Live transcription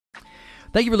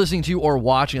Thank you for listening to or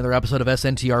watching another episode of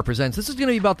SNTR Presents. This is going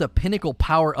to be about the Pinnacle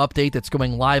Power Update that's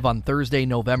going live on Thursday,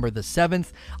 November the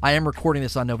 7th. I am recording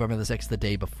this on November the 6th, the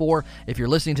day before. If you're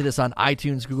listening to this on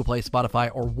iTunes, Google Play,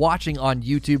 Spotify, or watching on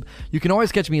YouTube, you can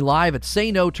always catch me live at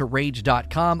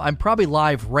saynotorage.com. I'm probably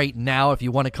live right now if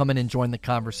you want to come in and join the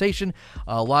conversation.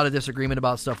 A lot of disagreement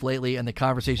about stuff lately, and the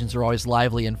conversations are always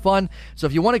lively and fun. So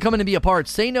if you want to come in and be a part,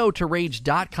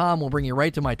 saynotorage.com will bring you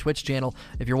right to my Twitch channel.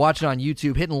 If you're watching on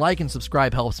YouTube, hitting like and subscribe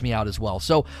helps me out as well.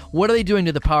 So what are they doing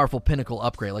to the powerful Pinnacle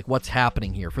upgrade? Like, what's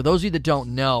happening here? For those of you that don't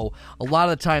know, a lot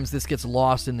of the times this gets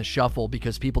lost in the shuffle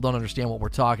because people don't understand what we're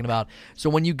talking about. So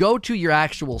when you go to your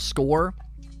actual score,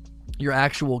 your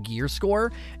actual gear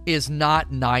score is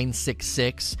not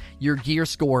 966. Your gear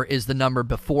score is the number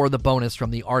before the bonus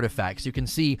from the artifacts. You can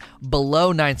see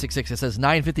below 966, it says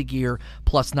 950 gear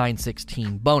plus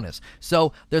 916 bonus.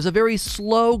 So there's a very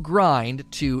slow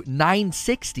grind to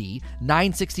 960,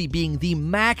 960 being the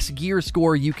max gear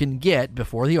score you can get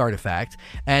before the artifact,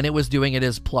 and it was doing it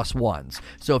as plus ones.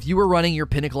 So if you were running your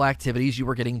Pinnacle activities, you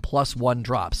were getting plus one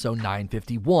drops, so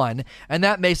 951, and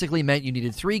that basically meant you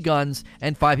needed 3 guns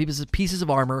and 5 pieces of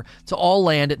armor to all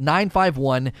land at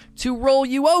 951 to roll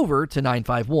you over to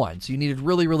 951. So you needed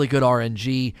really, really good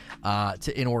RNG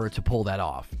in order to pull that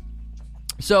off.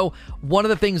 So one of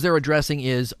the things they're addressing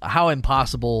is how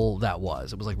impossible that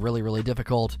was. It was like really, really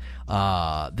difficult.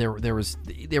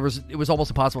 It was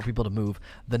almost impossible for people to move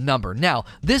the number. Now,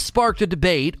 this sparked a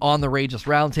debate on the Rageous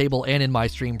Roundtable and in my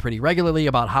stream pretty regularly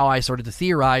about how I started to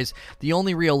theorize the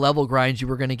only real level grind you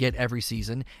were going to get every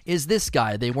season is this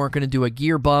guy. They weren't going to do a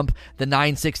gear bump. The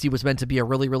 960 was meant to be a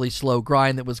really, really slow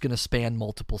grind that was going to span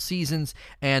multiple seasons,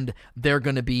 and they're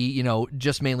going to be,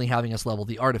 just mainly having us level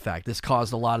the artifact. This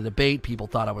caused a lot of debate. People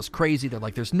thought I was crazy. They're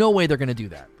like, there's no way they're going to do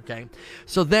that, okay?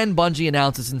 So then Bungie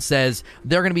announces and says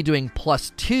they're going to be doing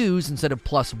plus 2s instead of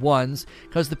plus 1s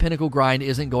because the Pinnacle grind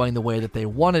isn't going the way that they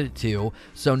wanted it to.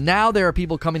 So now there are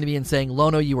people coming to me and saying,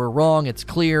 Lono, you were wrong. It's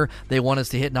clear they want us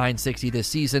to hit 960 this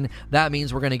season. That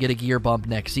means we're going to get a gear bump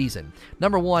next season.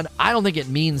 Number one, I don't think it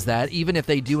means that. Even if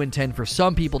they do intend for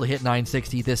some people to hit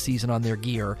 960 this season on their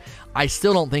gear, I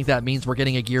still don't think that means we're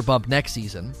getting a gear bump next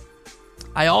season.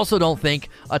 I also don't think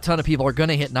a ton of people are going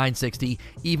to hit 960,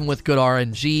 even with good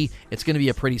RNG. It's going to be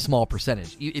a pretty small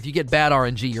percentage. If you get bad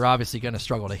RNG, you're obviously going to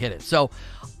struggle to hit it. So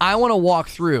I want to walk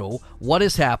through what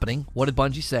is happening. What did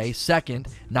Bungie say? Second,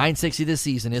 960 this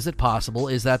season. Is it possible?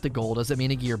 Is that the goal? Does it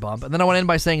mean a gear bump? And then I want to end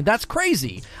by saying, that's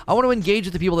crazy. I want to engage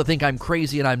with the people that think I'm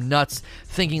crazy and I'm nuts,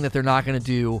 thinking that they're not going to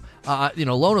do,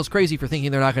 Lono's crazy for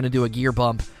thinking they're not going to do a gear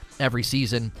bump every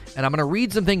season, and I'm going to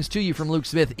read some things to you from Luke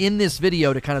Smith in this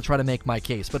video to kind of try to make my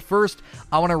case. But first,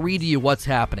 I want to read to you what's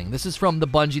happening. This is from the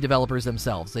Bungie developers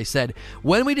themselves. They said,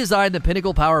 when we designed the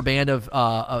Pinnacle Band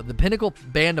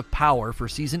of Power for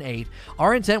Season 8,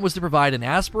 our intent was to provide an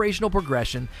aspirational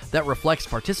progression that reflects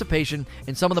participation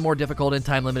in some of the more difficult and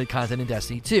time-limited content in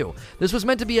Destiny 2. This was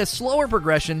meant to be a slower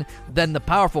progression than the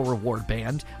powerful reward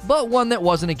band, but one that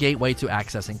wasn't a gateway to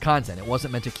accessing content. It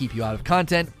wasn't meant to keep you out of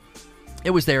content. It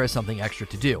was there as something extra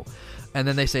to do. And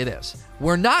then they say this: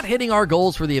 we're not hitting our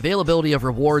goals for the availability of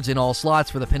rewards in all slots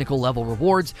for the Pinnacle level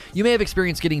rewards. You may have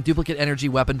experienced getting duplicate energy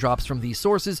weapon drops from these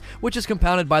sources, which is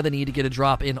compounded by the need to get a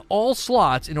drop in all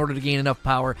slots in order to gain enough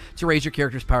power to raise your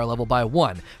character's power level by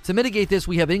 1. To mitigate this,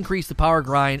 we have increased the power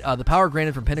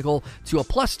granted from Pinnacle to a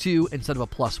 +2 instead of a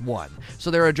 +1. So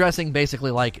they're addressing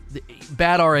basically like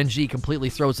bad RNG completely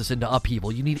throws us into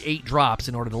upheaval. You need 8 drops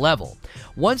in order to level.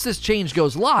 Once this change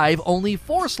goes live, only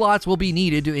 4 slots will be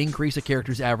needed to increase a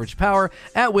character's average power,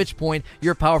 at which point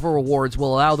your powerful rewards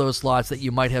will allow those slots that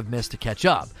you might have missed to catch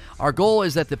up. Our goal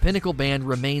is that the Pinnacle Band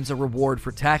remains a reward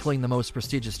for tackling the most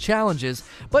prestigious challenges,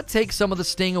 but takes some of the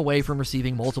sting away from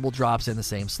receiving multiple drops in the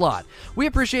same slot. We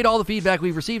appreciate all the feedback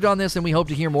we've received on this, and we hope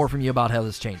to hear more from you about how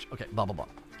this changed. Okay, blah, blah, blah.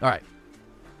 All right.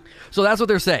 So that's what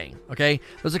they're saying, okay?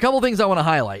 There's a couple things I want to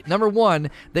highlight. Number one,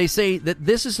 they say that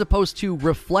this is supposed to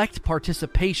reflect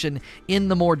participation in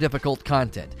the more difficult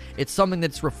content. It's something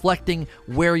that's reflecting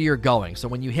where you're going. So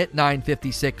when you hit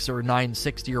 956 or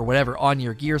 960 or whatever on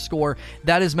your gear score,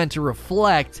 that is meant to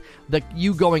reflect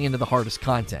you going into the hardest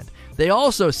content. They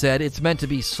also said it's meant to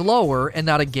be slower and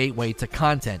not a gateway to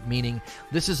content, meaning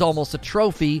this is almost a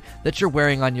trophy that you're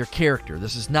wearing on your character.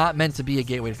 This is not meant to be a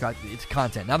gateway to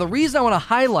content. Now, the reason I want to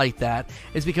highlight that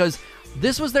is because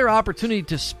this was their opportunity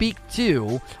to speak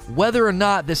to whether or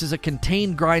not this is a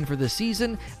contained grind for this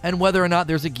season and whether or not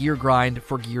there's a gear grind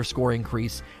for gear score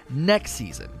increase next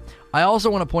season. I also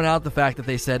want to point out the fact that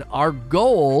they said, our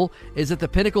goal is that the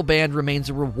Pinnacle Band remains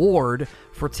a reward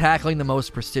for tackling the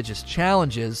most prestigious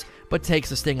challenges, but takes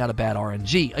the sting out of bad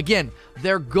RNG. Again,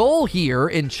 their goal here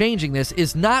in changing this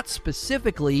is not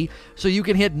specifically so you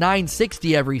can hit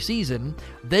 960 every season.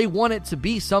 They want it to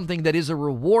be something that is a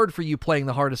reward for you playing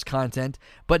the hardest content,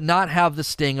 but not have the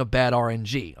sting of bad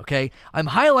RNG, okay? I'm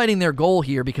highlighting their goal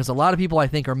here because a lot of people, I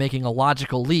think, are making a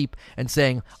logical leap and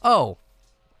saying, oh,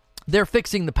 they're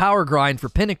fixing the power grind for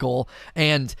Pinnacle,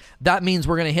 and that means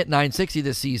we're going to hit 960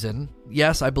 this season.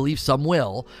 Yes, I believe some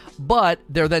will, but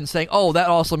they're then saying, oh, that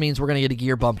also means we're going to get a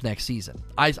gear bump next season.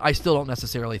 I still don't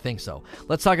necessarily think so.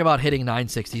 Let's talk about hitting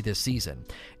 960 this season.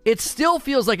 It still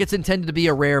feels like it's intended to be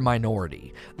a rare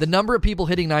minority. The number of people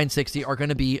hitting 960 are going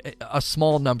to be a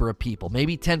small number of people,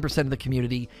 maybe 10% of the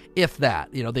community, if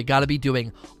that. You know, they got to be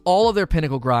doing all of their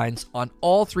Pinnacle grinds on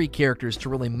all three characters to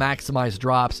really maximize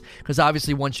drops, because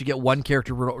obviously once you get one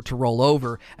character to roll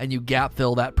over and you gap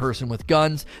fill that person with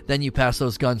guns, then you pass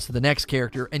those guns to the next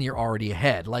character and you're already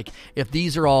ahead. Like, if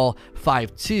these are all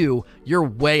 5.2, you're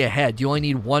way ahead. You only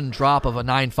need one drop of a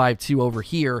 9.52 over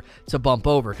here to bump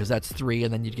over, because that's 3,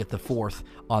 and then you get the 4th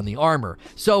on the armor.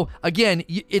 So again,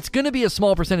 it's going to be a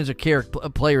small percentage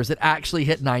of players that actually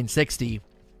hit 960.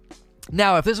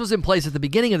 Now, if this was in place at the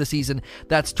beginning of the season,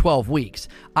 that's 12 weeks.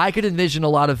 I could envision a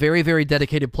lot of very, very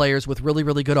dedicated players with really,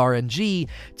 really good RNG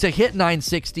to hit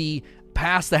 960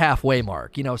 past the halfway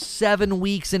mark. 7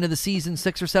 weeks into the season,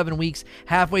 6 or 7 weeks,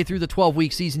 halfway through the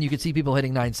 12-week season, you could see people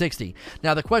hitting 960.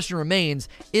 Now, the question remains,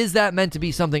 is that meant to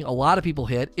be something a lot of people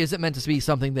hit? Is it meant to be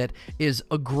something that is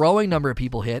a growing number of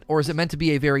people hit? Or is it meant to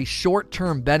be a very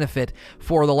short-term benefit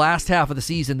for the last half of the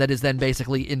season that is then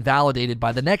basically invalidated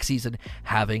by the next season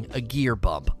having a gear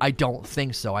bump? I don't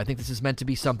think so. I think this is meant to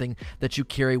be something that you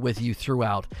carry with you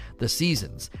throughout the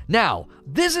seasons. Now,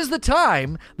 this is the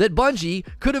time that Bungie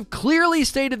could have clearly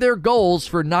stated their goals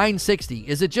for 960.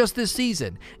 Is it just this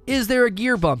season? Is there a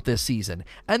gear bump this season?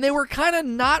 And they were kind of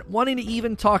not wanting to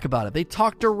even talk about it. They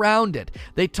talked around it.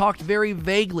 They talked very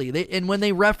vaguely. And when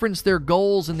they referenced their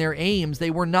goals and their aims, they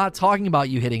were not talking about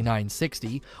you hitting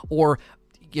 960 or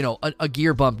a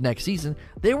gear bump next season.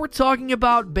 They were talking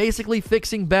about basically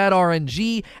fixing bad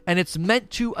RNG, and it's meant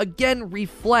to, again,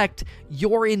 reflect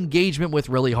your engagement with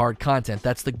really hard content.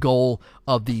 That's the goal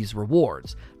of these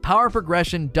rewards. Power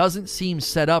progression doesn't seem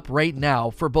set up right now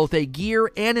for both a gear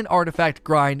and an artifact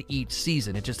grind each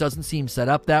season. It just doesn't seem set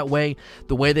up that way.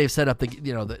 The way they've set up the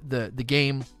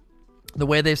game, the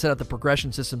way they've set up the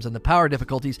progression systems and the power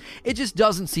difficulties, it just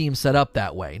doesn't seem set up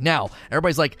that way. Now,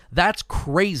 everybody's like, that's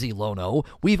crazy, Lono.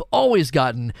 We've always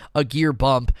gotten a gear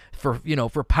bump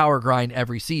for power grind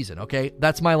every season, okay?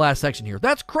 That's my last section here.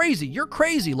 That's crazy. You're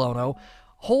crazy, Lono.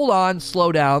 Hold on,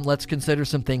 slow down, let's consider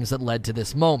some things that led to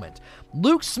this moment.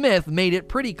 Luke Smith made it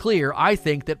pretty clear, I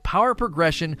think, that power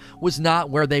progression was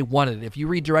not where they wanted it. If you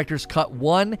read Director's Cut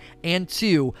 1 and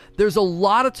 2, there's a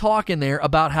lot of talk in there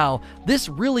about how this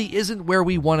really isn't where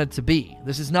we want it to be.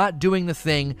 This is not doing the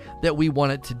thing that we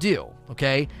want it to do,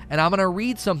 okay? And I'm going to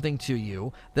read something to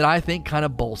you that I think kind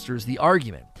of bolsters the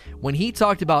argument. When he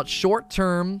talked about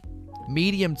short-term,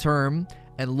 medium-term,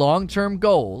 and long-term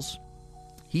goals,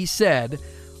 he said,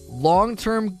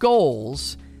 long-term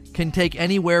goals can take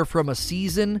anywhere from a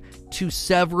season to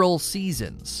several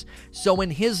seasons. So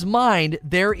in his mind,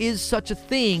 there is such a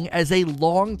thing as a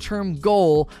long-term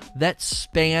goal that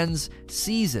spans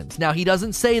seasons. Now, he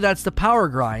doesn't say that's the power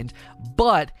grind,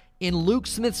 but in Luke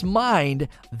Smith's mind,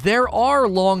 there are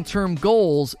long-term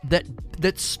goals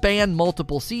that span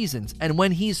multiple seasons. And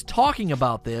when he's talking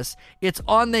about this, it's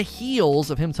on the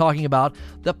heels of him talking about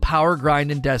the power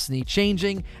grind in Destiny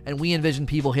changing, and we envision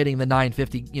people hitting the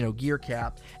 950, gear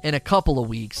cap in a couple of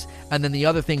weeks, and then the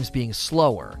other things being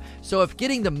slower. So if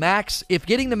getting the max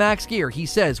gear, he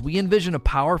says, we envision a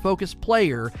power-focused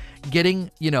player getting,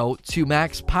 to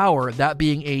max power, that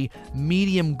being a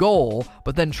medium goal,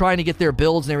 but then trying to get their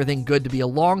builds and everything good to be a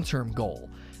long-term goal.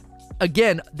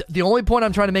 Again, the only point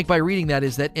I'm trying to make by reading that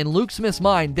is that in Luke Smith's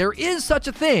mind, there is such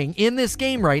a thing in this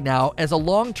game right now as a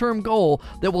long-term goal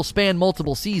that will span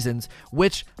multiple seasons,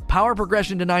 which power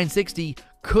progression to 960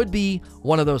 could be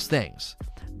one of those things.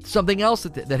 Something else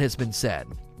that has been said.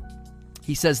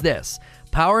 He says this,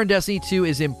 power in Destiny 2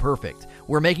 is imperfect.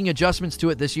 We're making adjustments to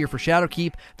it this year for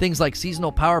Shadowkeep, things like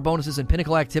seasonal power bonuses and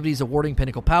pinnacle activities awarding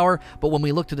pinnacle power, but when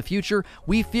we look to the future,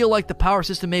 we feel like the power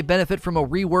system may benefit from a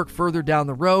rework further down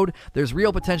the road. There's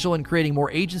real potential in creating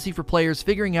more agency for players,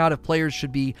 figuring out if players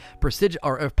should be prestigious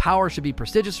or if power should be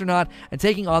prestigious or not, and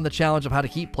taking on the challenge of how to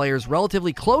keep players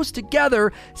relatively close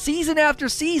together season after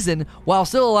season while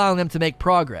still allowing them to make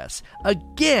progress.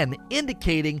 Again,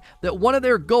 indicating that one of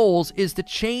their goals is to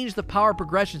change the power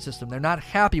progression system. They're not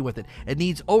happy with it. It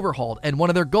needs overhauled. And one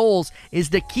of their goals is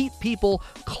to keep people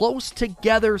close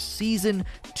together season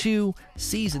to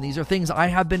season. These are things I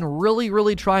have been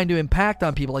really trying to impact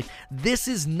on people. Like, this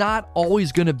is not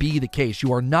always going to be the case.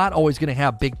 You are not always going to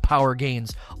have big power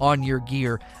gains on your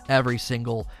gear every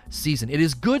single season. It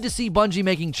is good to see Bungie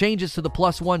making changes to the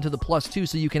 +1 to the +2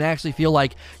 so you can actually feel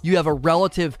like you have a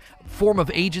relative form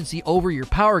of agency over your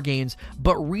power gains,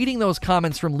 but reading those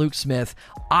comments from Luke Smith,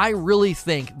 I really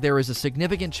think there is a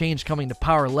significant change coming to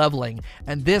power leveling,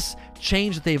 and this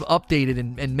change that they've updated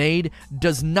and made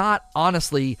does not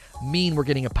honestly mean we're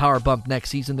getting a power bump next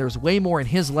season. There's way more in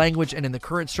his language and in the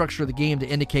current structure of the game to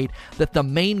indicate that the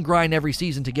main grind every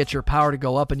season to get your power to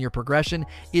go up in your progression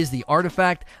is the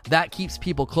artifact. That keeps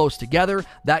people close together.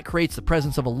 That creates the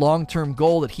presence of a long-term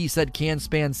goal that he said can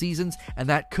span seasons, and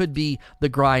that could be the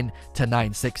grind to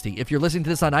 960. If you're listening to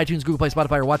this on iTunes, Google Play,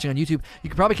 Spotify, or watching on YouTube, you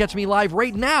can probably catch me live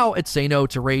right now at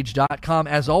sayno2rage.com.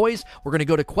 As always, we're going to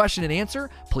go to question and answer.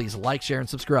 Please like, share, and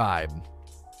subscribe.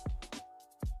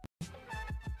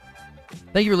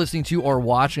 Thank you for listening to or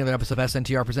watching another episode of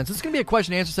SNTR Presents. This is going to be a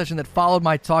question and answer session that followed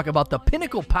my talk about the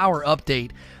Pinnacle Power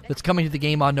update that's coming to the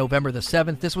game on November the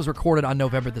 7th. This was recorded on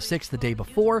November the 6th, the day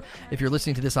before. If you're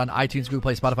listening to this on iTunes, Google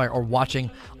Play, Spotify, or watching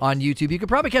on YouTube, you can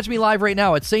probably catch me live right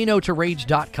now at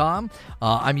sayno2rage.com.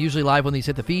 I'm usually live when these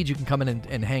hit the feed. You can come in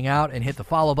and hang out and hit the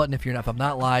follow button. If I'm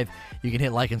not live, you can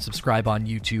hit like and subscribe on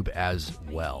YouTube as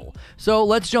well. So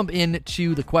let's jump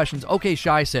into the questions. Okay,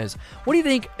 Shy says, what do you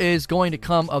think is going to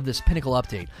come of this Pinnacle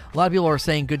update? A lot of people are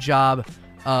saying, good job,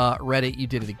 Reddit, you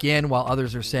did it again, while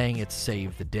others are saying it's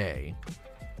saved the day.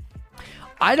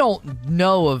 I don't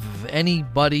know of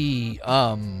anybody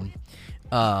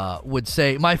would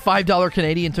say, my $5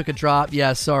 Canadian took a drop.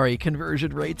 Yeah, sorry,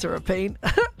 conversion rates are a pain.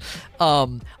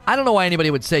 I don't know why anybody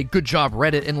would say, good job,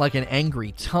 Reddit, in like an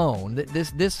angry tone.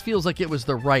 This feels like it was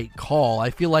the right call.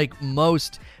 I feel like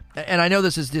most... And I know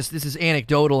this is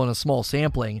anecdotal and a small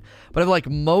sampling, but I feel like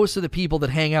most of the people that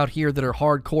hang out here that are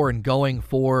hardcore and going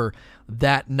for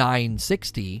that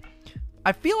 960,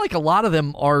 I feel like a lot of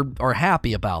them are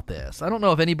happy about this. I don't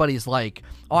know if anybody's like,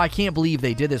 oh, I can't believe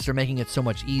they did this. They're making it so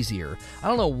much easier. I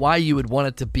don't know why you would want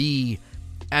it to be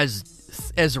as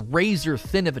razor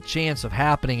thin of a chance of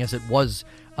happening as it was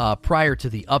prior to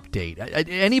the update.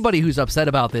 Anybody who's upset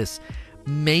about this,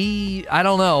 I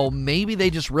don't know, maybe they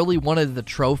just really wanted the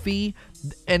trophy,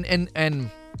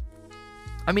 and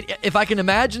I mean, if I can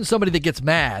imagine somebody that gets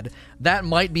mad, that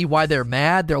might be why they're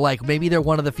mad. They're like, maybe they're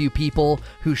one of the few people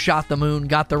who shot the moon,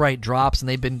 got the right drops,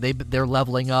 and they're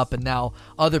leveling up, and now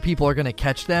other people are going to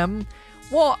catch them.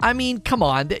 Well, I mean, come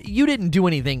on, you didn't do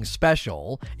anything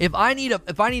special. If I need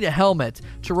a helmet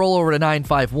to roll over to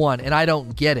 951 and I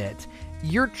don't get it,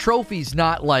 your trophy's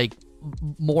not like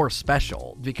more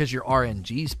special because your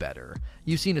RNG's better.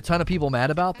 You've seen a ton of people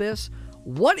mad about this.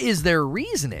 What is their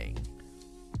reasoning?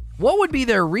 What would be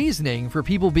their reasoning for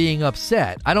people being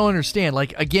upset? I don't understand.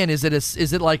 Like, again, is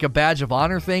it like a badge of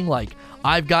honor thing? Like,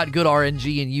 I've got good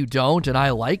RNG and you don't, and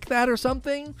I like that or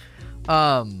something?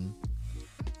 I'm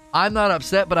not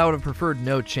upset, but I would have preferred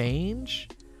no change.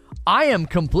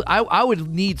 I would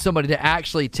need somebody to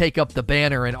actually take up the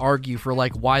banner and argue for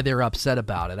like why they're upset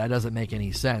about it. That doesn't make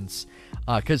any sense.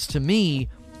 Because to me,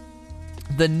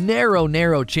 the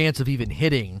narrow chance of even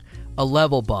hitting a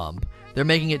level bump, they're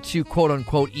making it too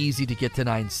quote-unquote easy to get to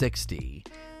 960.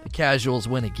 The casuals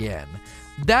win again.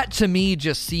 That to me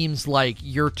just seems like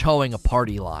you're towing a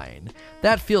party line.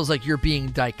 That feels like you're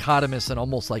being dichotomous and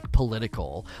almost like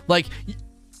political. Like,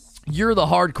 you're the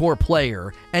hardcore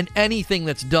player, and anything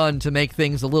that's done to make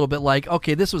things a little bit like,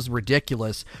 okay, this was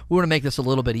ridiculous, we want to make this a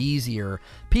little bit easier.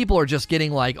 People are just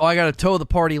getting like, oh, I got to toe the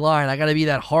party line. I got to be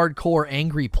that hardcore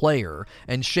angry player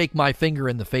and shake my finger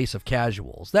in the face of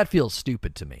casuals. That feels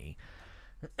stupid to me.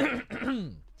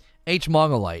 H.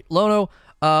 Mongolite. Lono,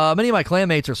 many of my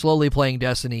clanmates are slowly playing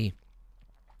Destiny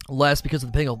less because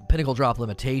of the pinnacle drop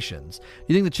limitations. Do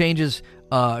you think the changes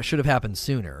should have happened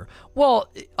sooner?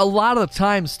 Well, a lot of the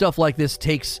time stuff like this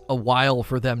takes a while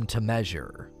for them to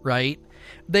measure, right?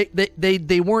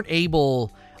 They weren't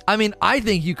able... I mean, I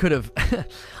think you could have...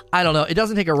 I don't know. It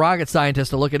doesn't take a rocket scientist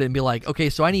to look at it and be like,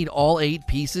 okay, so I need all 8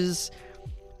 pieces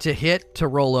to hit to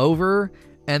roll over,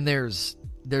 and there's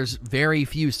very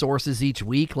few sources each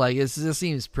week. Like, this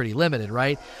seems pretty limited,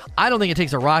 right? I don't think it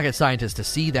takes a rocket scientist to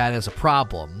see that as a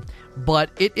problem,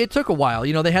 but it took a while.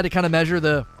 You know, they had to kind of measure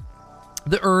the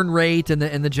earn rate and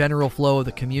the general flow of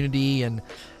the community, and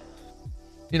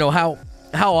you know how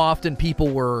often people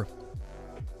were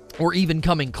even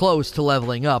coming close to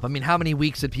leveling up. I mean, how many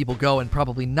weeks did people go and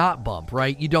probably not bump,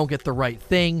 right? You don't get the right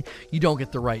thing, you don't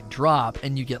get the right drop,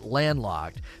 and you get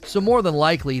landlocked. So more than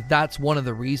likely, that's one of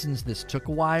the reasons this took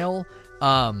a while.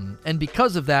 And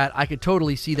because of that, I could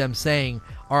totally see them saying,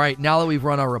 all right, now that we've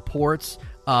run our reports,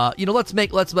 let's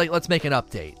make an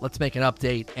update. Let's make an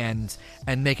update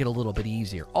and make it a little bit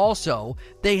easier. Also,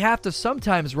 they have to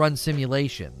sometimes run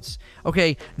simulations.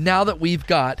 Okay, now that we've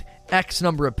got X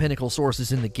number of pinnacle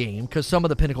sources in the game, because some of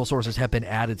the pinnacle sources have been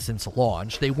added since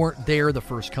launch. They weren't there the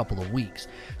first couple of weeks.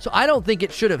 So I don't think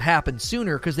it should have happened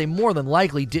sooner, because they more than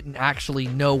likely didn't actually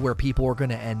know where people were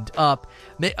going to end up.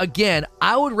 Again,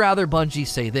 I would rather Bungie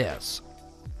say this.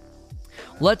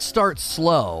 Let's start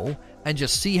slow and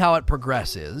just see how it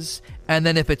progresses. And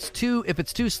then if it's too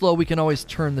slow, we can always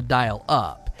turn the dial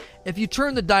up. If you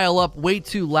turn the dial up way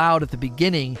too loud at the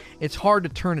beginning, it's hard to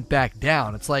turn it back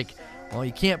down. It's like, well,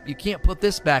 you can't put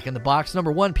this back in the box.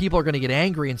 Number one, people are going to get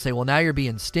angry and say, well, now you're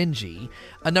being stingy.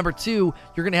 And number two,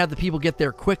 you're going to have the people get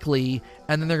there quickly,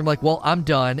 and then they're going to be like, well, I'm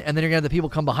done. And then you're going to have the people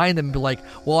come behind them and be like,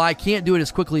 well, I can't do it as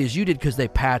quickly as you did because they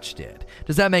patched it.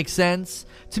 Does that make sense?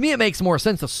 To me, it makes more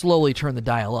sense to slowly turn the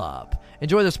dial up.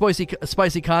 Enjoy the spicy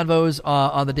convos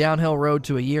on the downhill road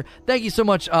to a year. Thank you so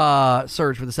much,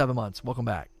 Serge, for the 7 months. Welcome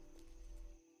back.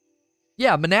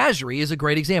 Yeah, Menagerie is a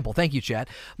great example. Thank you, chat.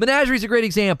 Menagerie is a great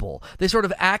example. They sort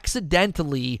of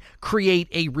accidentally create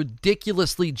a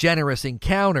ridiculously generous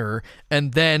encounter,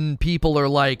 and then people are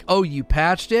like, "Oh, you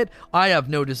patched it? I have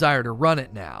no desire to run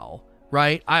it now."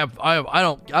 Right? I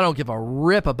don't give a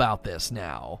rip about this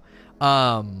now.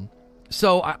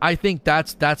 So I think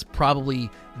that's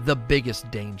probably the biggest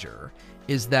danger,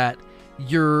 is that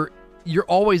you're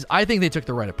always. I think they took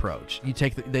the right approach. I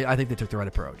think they took the right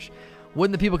approach.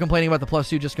 Wouldn't the people complaining about the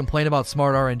 +2 just complain about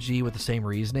smart RNG with the same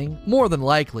reasoning? More than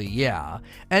likely, yeah.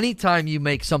 Anytime you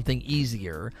make something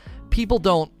easier, people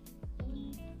don't...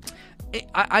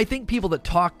 I think people that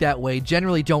talk that way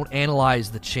generally don't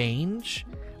analyze the change.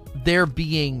 They're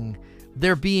being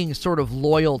sort of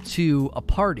loyal to a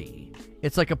party.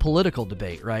 It's like a political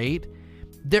debate, right?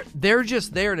 They're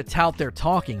just there to tout their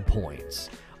talking points.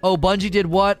 Oh, Bungie did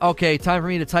what? Okay, time for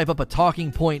me to type up a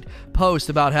talking point post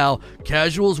about how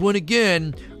casuals win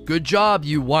again. Good job,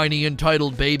 you whiny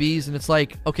entitled babies. And it's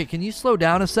like, okay, can you slow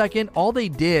down a second? All they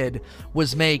did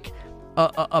was make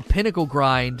a pinnacle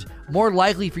grind more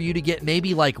likely for you to get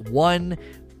maybe like 1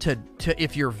 to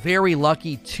if you're very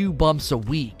lucky, 2 bumps a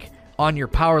week on your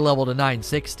power level to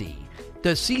 960.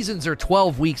 The seasons are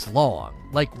 12 weeks long.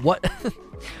 Like, what?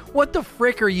 What the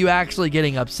frick are you actually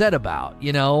getting upset about,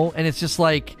 you know? And it's just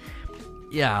like,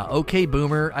 yeah, okay,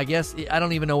 boomer. I guess I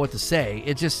don't even know what to say.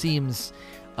 It just seems,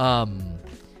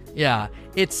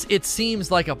 it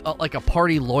seems like a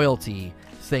party loyalty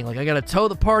thing. Like, I gotta toe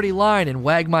the party line and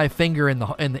wag my finger in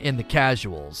the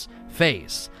casuals'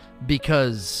 face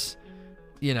because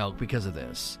of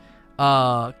this.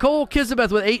 Cole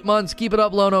Kizabeth with 8 months. Keep it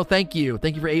up, Lono. Thank you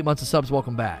for 8 months of subs.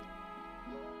 Welcome back.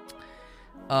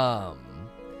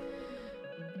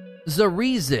 The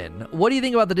reason. What do you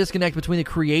think about the disconnect between the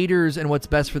creators and what's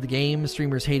best for the game?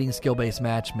 Streamers hating skill-based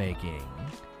matchmaking.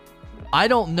 I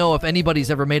don't know if anybody's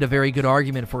ever made a very good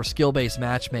argument for skill-based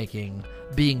matchmaking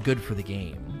being good for the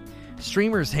game.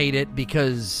 Streamers hate it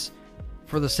because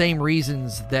for the same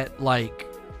reasons that, like,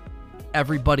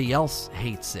 everybody else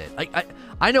hates it.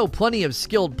 I know plenty of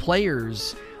skilled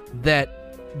players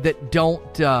that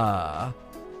don't...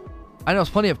 I know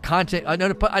plenty of content. I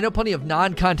know plenty of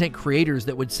non-content creators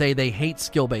that would say they hate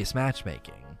skill-based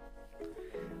matchmaking.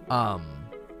 So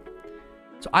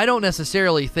I don't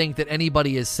necessarily think that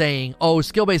anybody is saying, "Oh,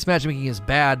 skill-based matchmaking is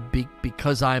bad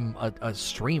because I'm a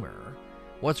streamer."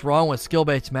 What's wrong with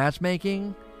skill-based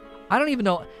matchmaking? I don't even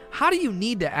know. How do you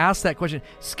need to ask that question?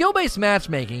 Skill-based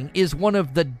matchmaking is one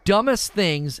of the dumbest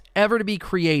things ever to be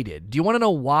created. Do you want to know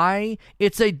why?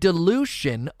 It's a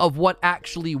dilution of what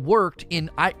actually worked in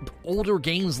older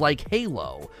games like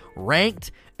Halo.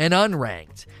 Ranked and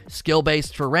unranked.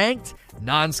 Skill-based for ranked,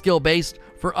 non-skill-based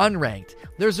for unranked.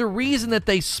 There's a reason that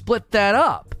they split that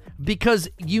up. Because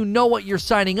you know what you're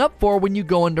signing up for when you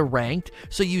go into ranked,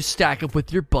 so you stack up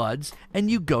with your buds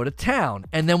and you go to town.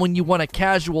 And then when you want a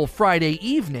casual Friday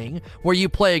evening where you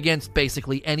play against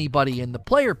basically anybody in the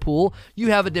player pool, you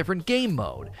have a different game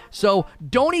mode. So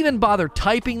don't even bother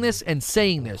typing this and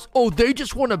saying this. Oh, they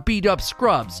just want to beat up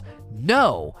scrubs.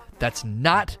 No, That's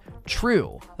not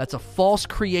true. That's a false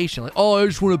creation. Like, oh, I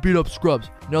just want to beat up scrubs.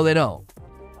 No, they don't.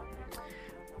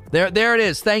 There it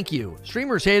is. Thank you.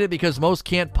 Streamers hate it because most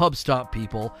can't pub stomp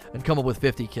people and come up with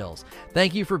 50 kills.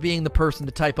 Thank you for being the person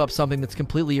to type up something that's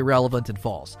completely irrelevant and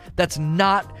false. That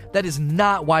is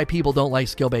not why people don't like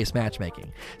skill-based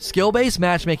matchmaking. Skill-based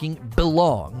matchmaking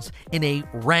belongs in a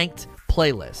ranked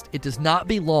playlist. It does not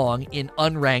belong in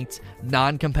unranked,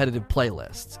 non-competitive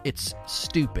playlists. It's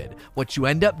stupid. What you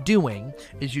end up doing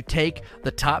is you take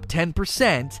the top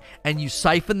 10% and you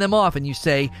siphon them off and you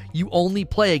say you only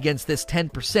play against this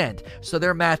 10%. So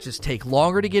their matches take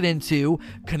longer to get into,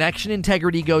 connection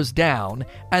integrity goes down,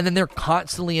 and then they're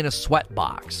constantly in a sweat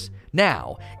box.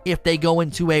 Now, if they go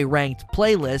into a ranked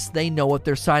playlist, they know what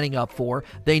they're signing up for.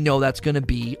 They know that's going to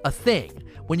be a thing.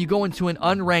 When you go into an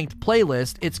unranked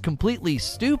playlist, it's completely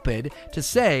stupid to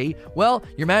say, well,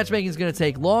 your matchmaking is going to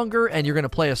take longer and you're going to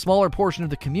play a smaller portion of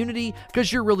the community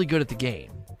because you're really good at the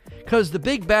game. Because the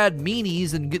big bad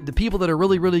meanies and the people that are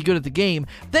really, really good at the game,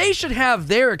 they should have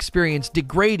their experience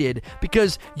degraded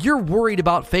because you're worried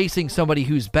about facing somebody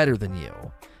who's better than you.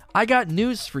 I got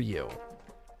news for you.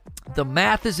 The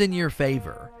math is in your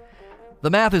favor. The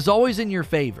math is always in your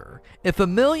favor. If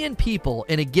 1 million people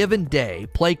in a given day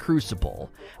play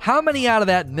Crucible, how many out of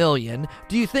that million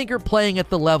do you think are playing at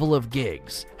the level of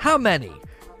Giggs? How many?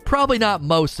 Probably not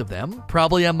most of them.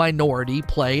 Probably a minority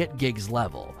play at Giggs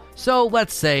level. So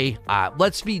let's say,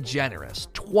 let's be generous,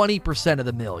 20% of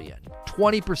the million.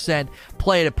 20%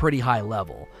 play at a pretty high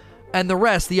level. And the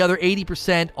rest, the other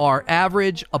 80%, are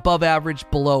average, above average,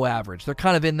 below average. They're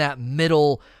kind of in that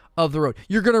middle of the road.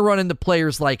 You're going to run into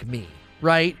players like me,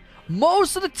 right?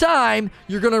 Most of the time,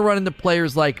 you're going to run into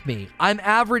players like me. I'm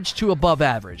average to above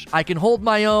average. I can hold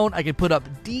my own. I can put up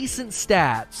decent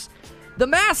stats. The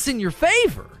math's in your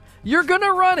favor. You're going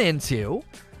to run into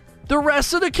the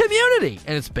rest of the community,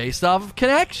 and it's based off of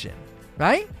connection,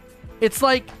 right? It's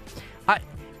like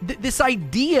this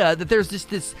idea that there's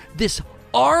this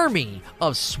army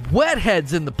of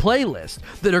sweatheads in the playlist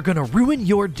that are going to ruin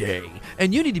your day,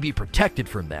 and you need to be protected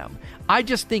from them. I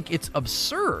just think it's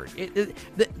absurd.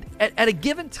 At a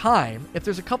given time, if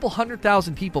there's a couple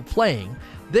 100,000 people playing,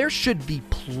 there should be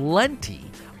plenty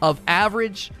of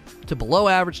average to below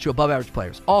average to above average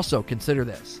players. Also, consider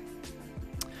this.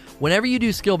 Whenever you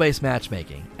do skill-based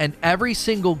matchmaking and every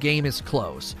single game is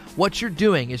close, what you're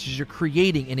doing is you're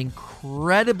creating an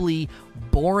incredibly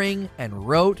boring and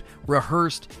rote,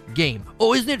 rehearsed game.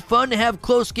 Oh, isn't it fun to have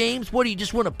close games? What, do you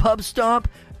just want to pub stomp?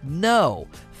 No.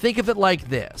 Think of it like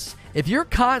this. If you're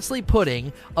constantly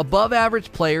putting above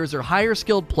average players or higher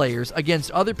skilled players against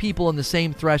other people in the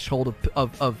same threshold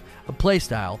of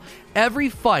playstyle, every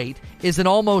fight is an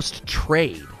almost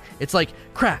trade. It's like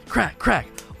crack, crack, crack.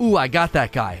 Ooh, I got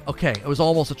that guy. Okay, it was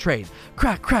almost a trade.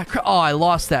 Crack, crack, crack. Oh, I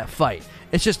lost that fight.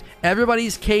 It's just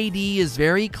everybody's KD is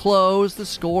very close. The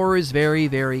score is very,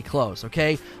 very close,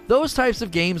 okay? Those types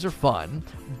of games are fun,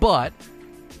 but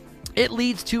it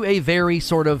leads to a very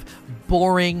sort of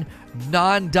boring,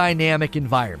 non-dynamic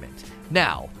environment.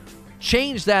 Now,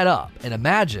 change that up and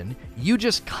imagine you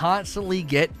just constantly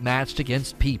get matched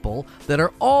against people that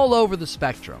are all over the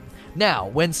spectrum. Now,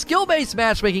 when skill-based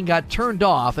matchmaking got turned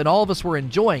off and all of us were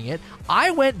enjoying it,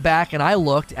 I went back and I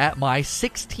looked at my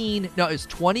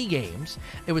 20 games.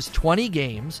 It was 20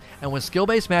 games, and when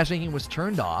skill-based matchmaking was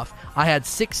turned off, I had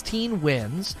 16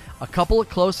 wins, a couple of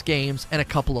close games, and a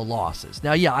couple of losses.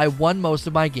 Now, yeah, I won most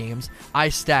of my games. I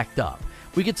stacked up.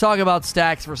 We could talk about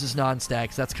stacks versus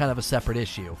non-stacks. That's kind of a separate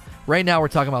issue. Right now, we're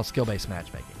talking about skill-based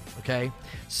matchmaking, okay?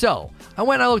 So, I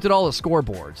went and I looked at all the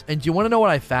scoreboards, and do you want to know what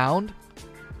I found?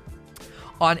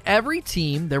 On every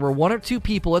team, there were one or two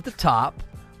people at the top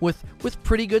with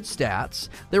pretty good stats.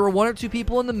 There were one or two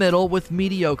people in the middle with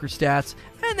mediocre stats,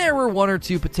 and there were one or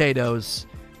two potatoes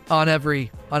on every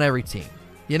team,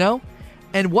 you know?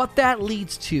 And what that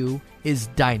leads to is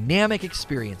dynamic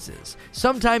experiences.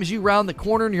 Sometimes you round the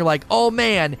corner and you're like, oh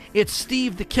man, it's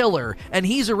Steve the Killer, and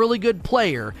he's a really good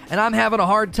player, and I'm having a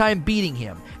hard time beating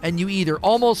him. And you either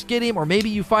almost get him, or maybe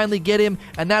you finally get him,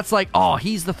 and that's like, oh,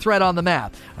 he's the threat on the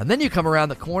map. And then you come around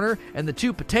the corner, and the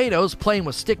two potatoes playing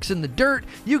with sticks in the dirt,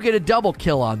 you get a double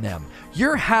kill on them.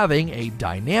 You're having a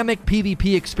dynamic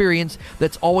PvP experience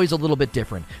that's always a little bit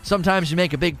different. Sometimes you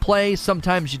make a big play,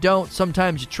 sometimes you don't,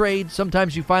 sometimes you trade,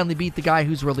 sometimes you finally beat the guy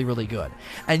who's really, really good.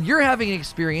 And you're having an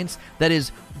experience that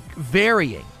is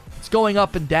varying. It's going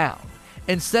up and down.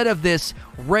 Instead of this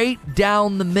right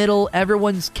down the middle,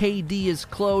 everyone's KD is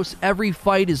close, every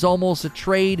fight is almost a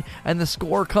trade, and the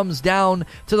score comes down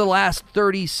to the last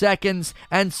 30 seconds,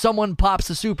 and someone pops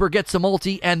a super, gets a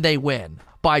multi, and they win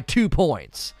by 2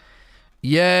 points.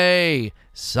 Yay!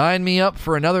 Sign me up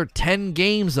for another 10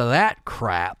 games of that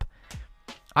crap.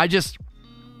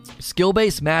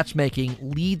 Skill-based matchmaking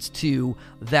leads to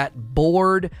that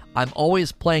bored, I'm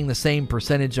always playing the same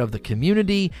percentage of the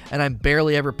community, and I'm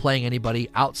barely ever playing anybody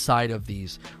outside of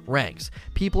these ranks.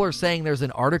 People are saying there's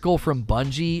an article from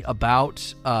Bungie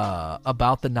about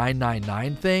the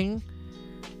 999 thing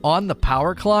on the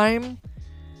power climb.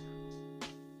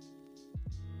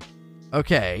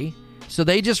 Okay. So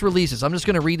they just released this. I'm just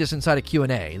going to read this inside a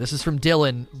Q&A. This is from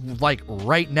Dylan, like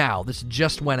right now. This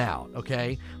just went out,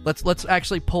 okay? Let's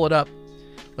actually pull it up.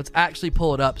 Let's actually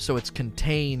pull it up so it's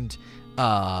contained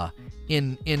in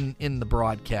the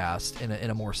broadcast in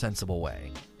a more sensible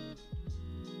way.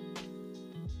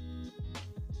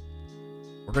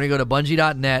 We're going to go to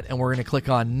Bungie.net and we're going to click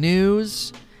on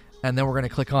News, and then we're going to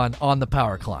click on the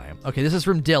Power Climb. Okay, this is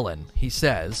from Dylan. He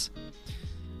says,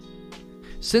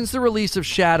 since the release of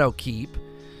Shadowkeep,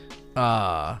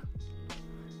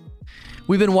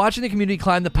 we've been watching the community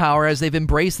climb the power as they've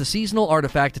embraced the seasonal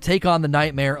artifact to take on the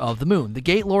Nightmare of the Moon. The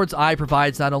Gate Lord's Eye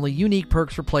provides not only unique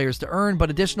perks for players to earn, but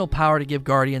additional power to give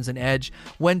Guardians an edge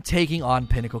when taking on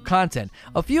Pinnacle content.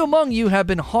 A few among you have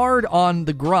been hard on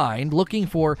the grind, looking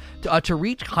to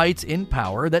reach heights in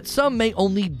power that some may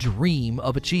only dream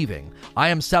of achieving. I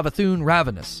am Savathun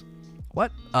Ravenous.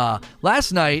 What?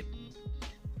 Last night,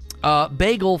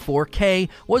 Bagel 4K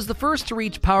was the first to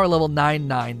reach power level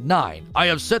 999. I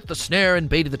have set the snare and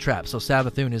baited the trap. So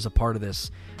Savathun is a part of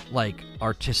this, like,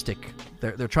 artistic.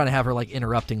 They're trying to have her, like,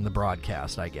 interrupting the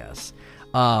broadcast, I guess.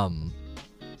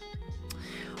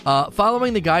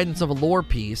 Following the guidance of a lore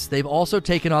piece, they've also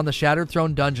taken on the Shattered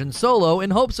Throne dungeon solo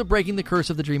in hopes of breaking the curse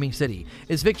of the Dreaming City.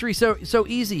 Is victory so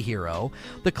easy, hero?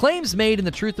 The claims made in the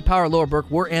Truth to Power lore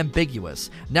book were ambiguous.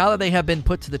 Now that they have been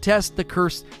put to the test, the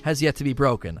curse has yet to be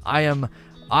broken. I am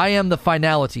the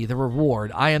finality, the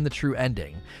reward. I am the true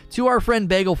ending. To our friend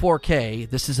Bagel 4K,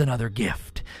 this is another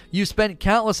gift. You spent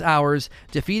countless hours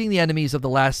defeating the enemies of the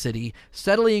last city,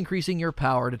 steadily increasing your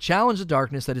power to challenge the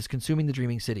darkness that is consuming the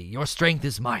Dreaming City. Your strength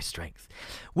is my strength.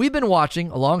 We've been watching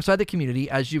alongside the community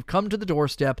as you've come to the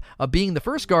doorstep of being the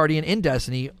first Guardian in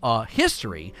Destiny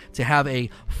history to have a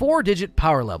 4-digit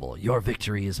power level. Your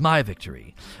victory is my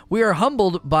victory. We are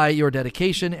humbled by your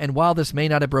dedication, and while this may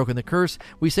not have broken the curse,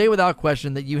 we say without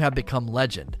question that you have become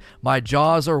legend. My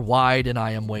jaws are wide and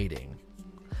I am waiting.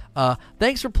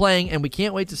 Thanks for playing, and we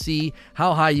can't wait to see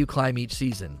how high you climb each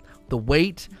season. The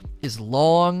wait is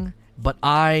long, but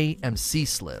I am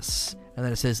ceaseless. And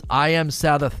then it says, I am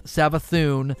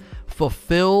Savathun,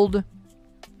 fulfilled.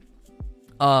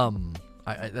 I'm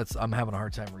having a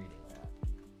hard time reading that.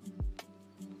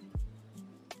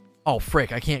 Oh,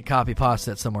 frick, I can't copy paste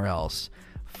that somewhere else.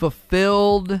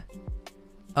 Fulfilled.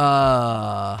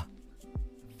 I'm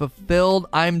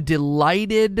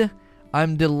delighted.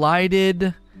 I'm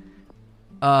delightedly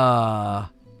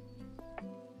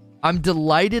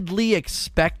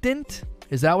expectant.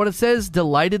 Is that what it says?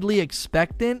 Delightedly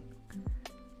expectant?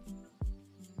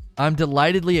 I'm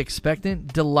delightedly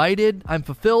expectant. Delighted. I'm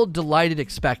fulfilled, delighted,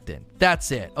 expectant. That's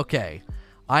it. Okay.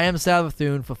 I am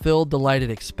Savathun, fulfilled,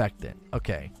 delighted, expectant.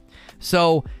 Okay.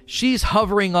 So she's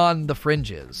hovering on the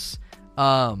fringes.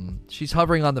 She's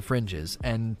hovering on the fringes,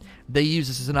 and they use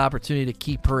this as an opportunity to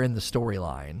keep her in the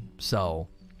storyline. So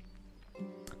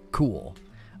cool.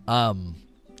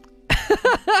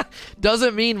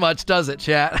 Doesn't mean much, does it,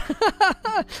 chat?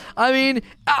 I mean,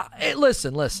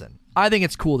 listen. I think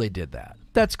it's cool they did that.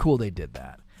 That's cool they did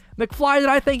that. McFly, did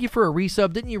I thank you for a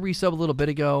resub? Didn't you resub a little bit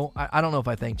ago? I don't know if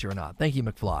I thanked you or not. Thank you,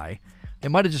 McFly. It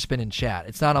might have just been in chat.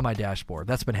 It's not on my dashboard.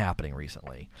 That's been happening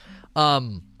recently.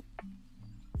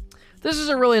 This is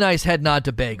a really nice head nod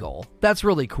to Bagel. That's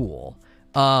really cool.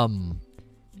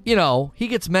 You know, he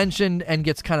gets mentioned and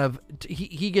gets kind of...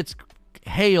 He gets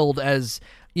hailed as,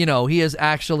 you know, he has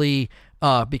actually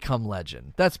become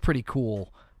legend. That's pretty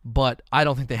cool, but I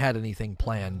don't think they had anything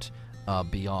planned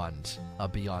beyond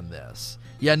this.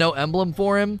 Yeah, no emblem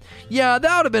for him? Yeah,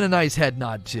 that would have been a nice head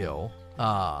nod, too.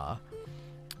 That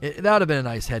would have been a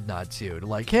nice head nod, too. To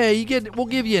like, hey, we'll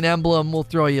give you an emblem. We'll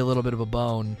throw you a little bit of a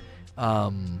bone.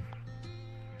 That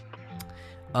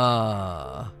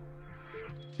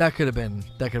could have been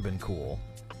cool.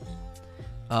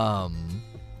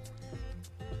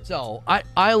 So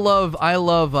I love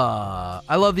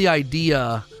the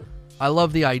idea. I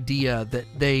love the idea that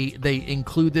they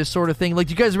include this sort of thing. Like,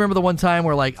 do you guys remember the one time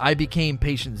where, like, I became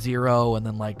patient zero and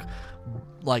then like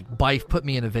Bife put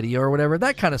me in a video or whatever?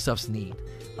 That kind of stuff's neat.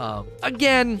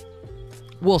 Again,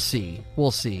 we'll see.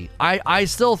 I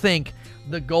still think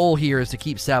the goal here is to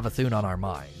keep Savathun on our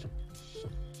mind.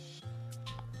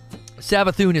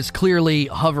 Savathun is clearly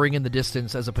hovering in the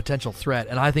distance as a potential threat,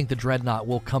 and I think the Dreadnought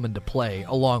will come into play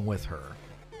along with her.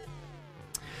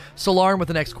 Solarm with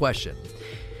the next question.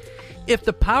 If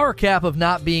the power cap is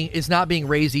not being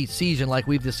raised each season, like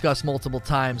we've discussed multiple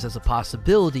times as a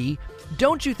possibility,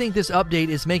 don't you think this update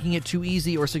is making it too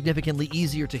easy or significantly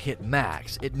easier to hit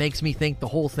max? It makes me think the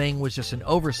whole thing was just an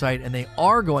oversight and they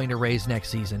are going to raise next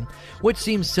season, which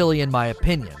seems silly in my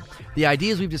opinion. The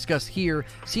ideas we've discussed here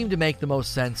seem to make the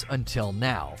most sense until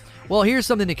now. Well, here's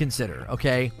something to consider,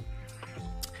 okay?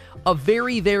 A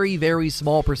very, very, very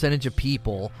small percentage of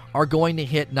people are going to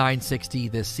hit 960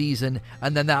 this season,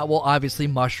 and then that will obviously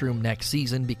mushroom next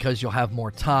season because you'll have more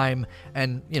time,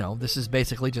 and, this is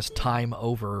basically just time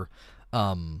over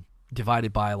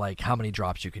divided by, like, how many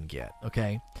drops you can get,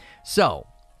 okay? So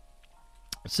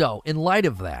in light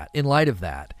of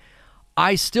that,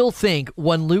 I still think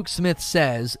when Luke Smith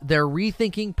says they're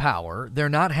rethinking power, they're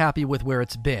not happy with where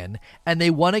it's been, and they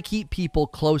want to keep people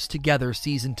close together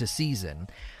season to season,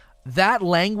 that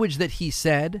language that he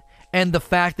said and the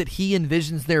fact that he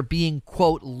envisions there being,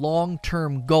 quote,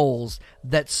 long-term goals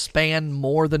that span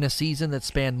more than a season, that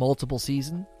span multiple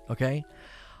seasons, okay?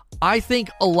 I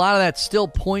think a lot of that still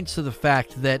points to the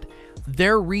fact that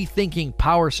they're rethinking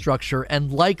power structure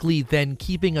and likely then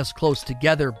keeping us close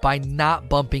together by not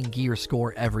bumping gear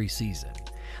score every season.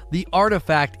 The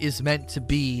artifact is meant to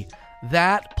be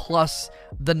that, plus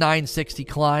the 960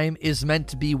 climb is meant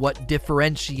to be what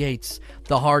differentiates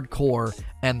the hardcore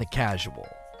and the casual.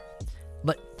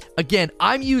 But again,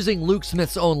 I'm using Luke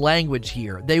Smith's own language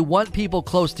here. They want people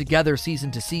close together season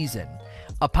to season.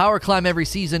 A power climb every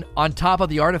season on top of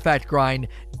the artifact grind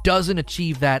doesn't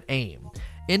achieve that aim,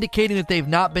 indicating that they've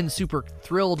not been super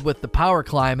thrilled with the power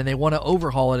climb and they want to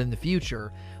overhaul it in the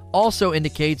future. Also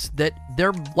indicates that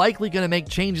they're likely going to make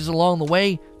changes along the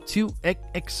way to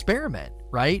experiment,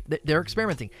 right? They're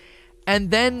experimenting.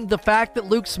 And then the fact that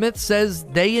Luke Smith says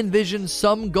they envision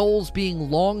some goals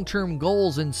being long-term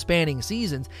goals in spanning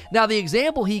seasons. Now, the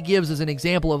example he gives as an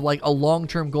example of like a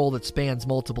long-term goal that spans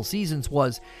multiple seasons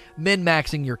was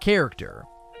min-maxing your character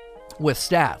with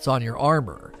stats on your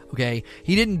armor, okay?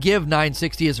 He didn't give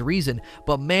 960 as a reason,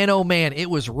 but man, oh man, it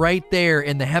was right there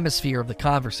in the hemisphere of the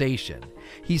conversation.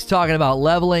 He's talking about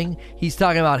leveling, he's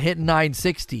talking about hitting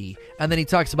 960, and then he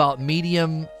talks about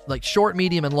medium, like short,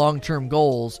 medium, and long-term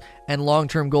goals, and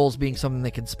long-term goals being something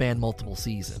that can span multiple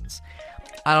seasons.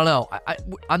 I don't know.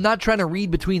 I'm not trying to read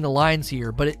between the lines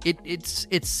here, but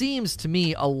it seems to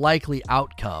me a likely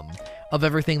outcome of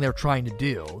everything they're trying to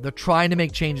do. They're trying to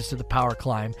make changes to the power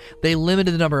climb. They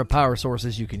limited the number of power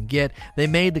sources you can get. They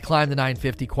made the climb to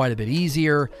 950 quite a bit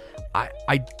easier.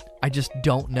 I just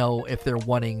don't know if they're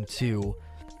wanting to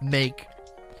make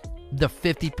the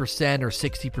 50% or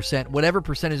 60%, whatever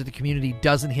percentage of the community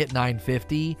doesn't hit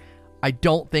 950. I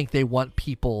don't think they want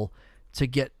people to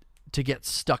get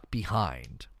stuck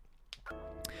behind.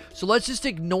 So let's just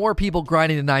ignore people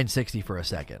grinding to 960 for a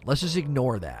second. Let's just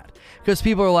ignore that. Because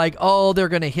people are like, oh, they're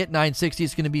going to hit 960.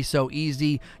 It's going to be so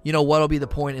easy. What'll be the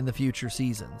point in the future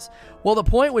seasons? Well, the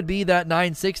point would be that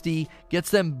 960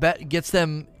 gets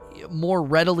them more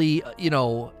readily,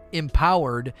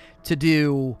 empowered to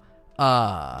do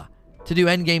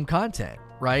endgame content,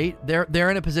 right? They're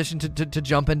in a position to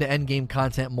jump into endgame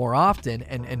content more often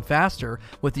and faster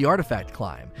with the artifact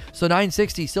climb. So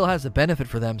 960 still has a benefit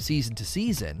for them season to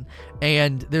season,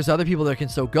 and there's other people that can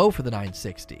still go for the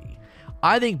 960.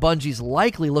 I think Bungie's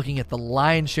likely looking at the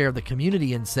lion's share of the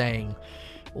community and saying,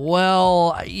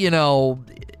 well,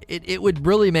 it would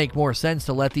really make more sense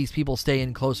to let these people stay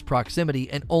in close proximity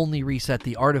and only reset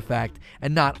the artifact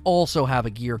and not also have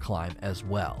a gear climb as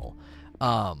well.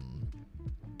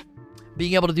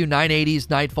 Being able to do 980s,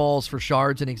 Nightfalls for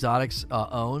shards and exotics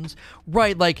owns.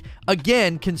 Right, like,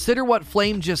 again, consider what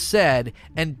Flame just said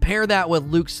and pair that with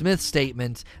Luke Smith's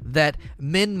statement that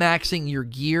min-maxing your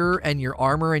gear and your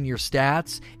armor and your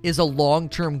stats is a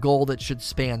long-term goal that should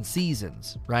span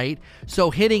seasons, right?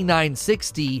 So hitting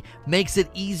 960 makes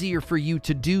it easier for you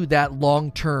to do that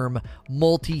long-term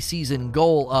multi-season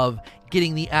goal of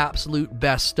getting the absolute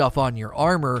best stuff on your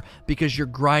armor because you're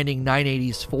grinding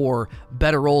 980s for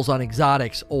better rolls on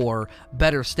exotics or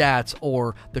better stats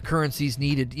or the currencies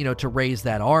needed, to raise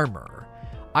that armor.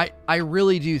 I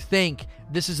really do think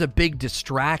this is a big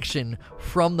distraction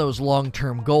from those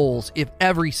long-term goals if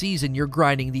every season you're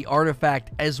grinding the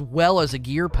artifact as well as a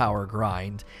gear power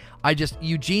grind.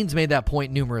 Eugene's made that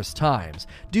point numerous times.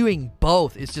 Doing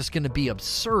both is just going to be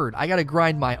absurd. I got to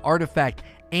grind my artifact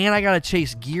and I got to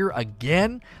chase gear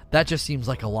again? That just seems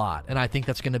like a lot, and I think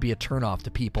that's going to be a turnoff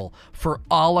to people for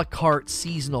a la carte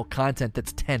seasonal content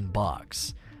that's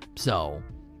 $10.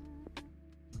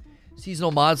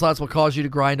 Seasonal mod slots will cause you to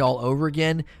grind all over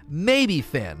again. Maybe,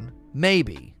 Finn.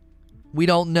 Maybe. We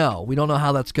don't know. We don't know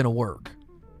how that's going to work.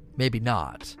 Maybe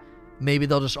not. Maybe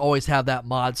they'll just always have that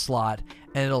mod slot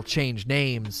and it'll change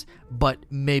names, but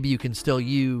maybe you can still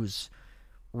use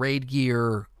raid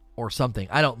gear or something.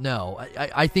 I don't know.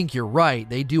 I think you're right.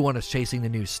 They do want us chasing the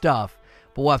new stuff,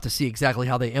 but we'll have to see exactly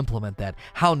how they implement that.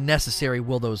 How necessary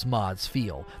will those mods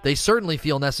feel? They certainly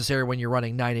feel necessary when you're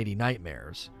running 980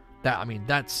 Nightmares.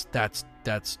 That's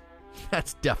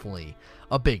definitely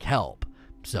a big help.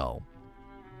 So,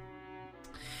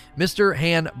 Mr.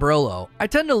 Han Brolo, I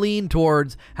tend to lean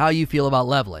towards how you feel about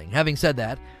leveling. Having said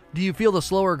that, do you feel the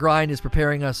slower grind is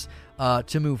preparing us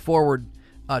to move forward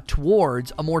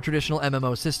towards a more traditional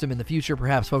MMO system in the future,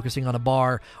 perhaps focusing on a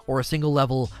bar or a single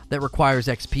level that requires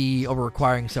XP over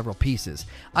requiring several pieces?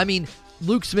 I mean,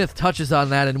 Luke Smith touches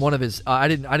on that in one of his... I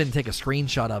didn't take a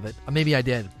screenshot of it. Maybe I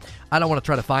did. I don't want to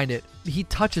try to find it. He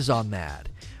touches on that,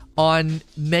 on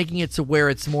making it to where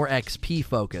it's more XP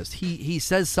focused. He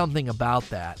says something about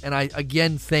that, and I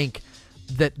again think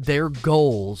that their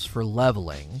goals for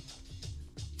leveling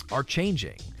are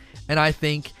changing, and I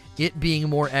think it being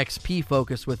more XP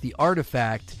focused with the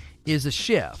artifact is a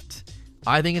shift.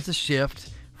 I think it's a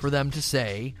shift for them to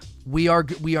say we are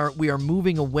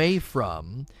moving away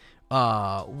from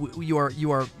you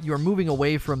are moving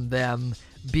away from them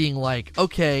being like,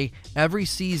 okay, every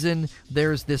season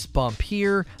there's this bump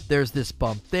here, there's this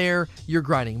bump there, you're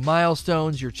grinding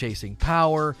milestones, you're chasing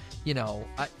power. You know,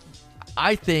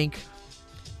 I think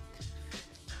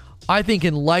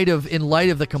in light of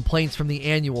the complaints from the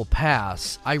annual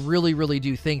pass, I really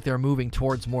do think they're moving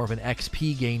towards more of an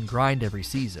XP gain grind every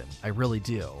season. I really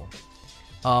do.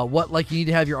 You need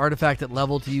to have your artifact at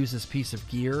level to use this piece of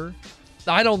gear?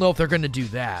 I don't know if they're going to do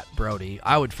that, Brody.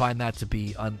 I would find that to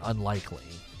be unlikely.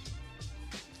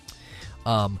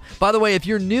 By the way, if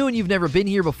you're new and you've never been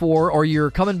here before, or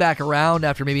you're coming back around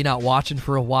after maybe not watching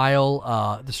for a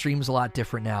while, the stream's a lot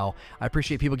different now. I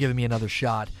appreciate people giving me another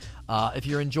shot. If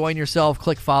you're enjoying yourself,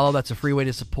 click follow. That's a free way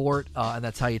to support, and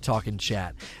that's how you talk in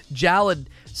chat. Jalad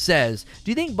says,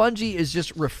 do you think Bungie is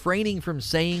just refraining from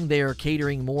saying they are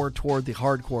catering more toward the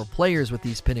hardcore players with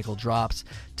these pinnacle drops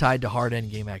tied to hard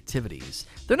endgame activities?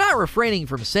 They're not refraining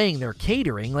from saying they're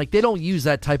catering. Like, they don't use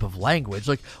that type of language.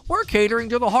 Like, we're catering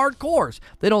to the hardcores.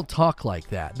 They don't talk like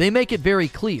that. They make it very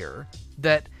clear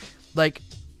that, like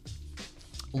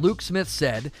Luke Smith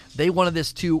said, they wanted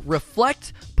this to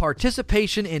reflect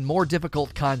participation in more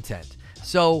difficult content.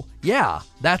 So, yeah,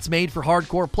 that's made for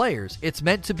hardcore players. It's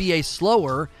meant to be a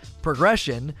slower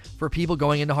progression for people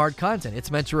going into hard content.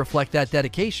 It's meant to reflect that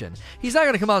dedication. He's not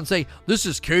going to come out and say, this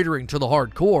is catering to the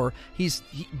hardcore.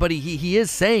 But he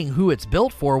is saying who it's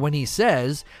built for when he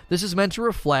says, this is meant to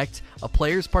reflect a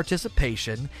player's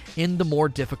participation in the more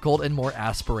difficult and more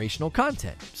aspirational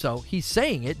content. So he's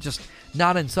saying it, just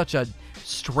not in such a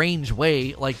strange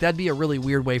way. Like, that'd be a really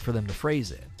weird way for them to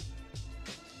phrase it.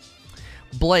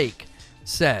 Blake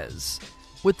says,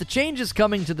 with the changes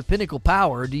coming to the Pinnacle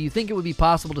Power, do you think it would be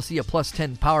possible to see a plus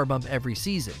 10 power bump every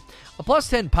season? A plus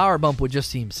 10 power bump would just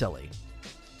seem silly.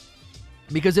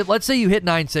 Because let's say you hit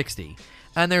 960,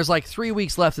 and there's like 3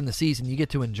 weeks left in the season, you get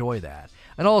to enjoy that.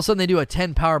 And all of a sudden they do a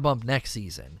 10 power bump next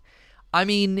season. I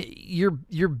mean,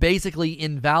 you're basically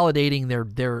invalidating their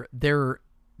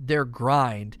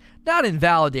grind. Not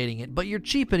invalidating it, but you're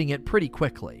cheapening it pretty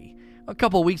quickly. A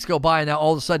couple of weeks go by, and now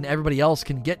all of a sudden everybody else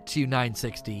can get to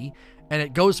 960, and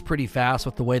it goes pretty fast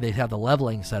with the way they have the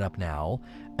leveling set up now.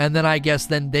 And then I guess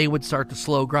then they would start to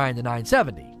slow grind to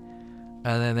 970.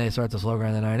 And then they start to slow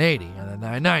grind to 980, and then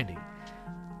 990.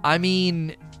 I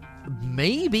mean,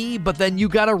 maybe, but then you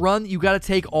gotta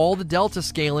take all the delta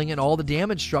scaling and all the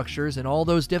damage structures and all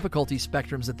those difficulty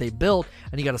spectrums that they built,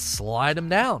 and you gotta slide them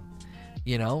down.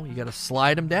 You know, you gotta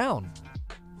slide them down.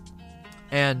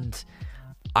 And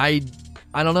I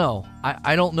don't know.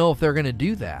 I don't know if they're going to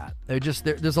do that.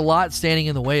 There's a lot standing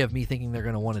in the way of me thinking they're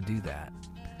going to want to do that.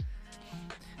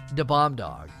 The Bomb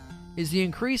Dog. Is the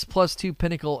increased plus 2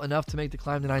 pinnacle enough to make the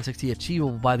climb to 960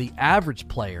 achievable by the average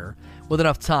player with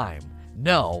enough time?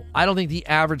 No, I don't think the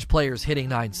average player is hitting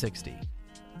 960.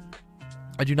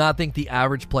 I do not think the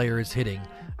average player is hitting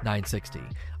 960.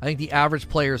 I think the average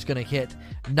player is going to hit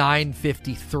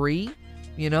 953,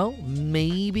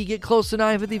 maybe get close to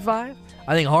 955.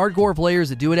 I think hardcore players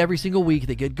that do it every single week,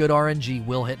 that get good RNG,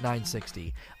 will hit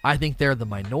 960. I think they're the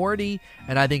minority,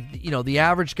 and I think, the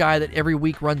average guy that every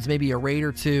week runs maybe a raid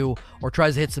or two or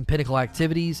tries to hit some pinnacle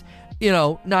activities,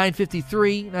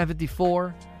 953,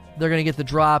 954, they're going to get the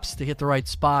drops to hit the right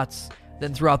spots.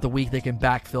 Then throughout the week, they can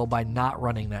backfill by not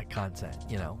running that content,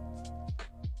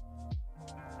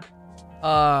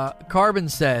 Carbon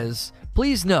says,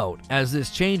 please note, as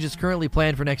this change is currently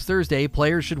planned for next Thursday,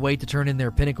 players should wait to turn in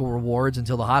their Pinnacle rewards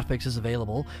until the hotfix is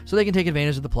available so they can take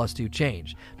advantage of the +2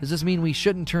 change. Does this mean we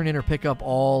shouldn't turn in or pick up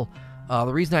all?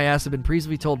 The reason I asked have been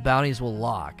previously told bounties will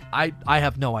lock. I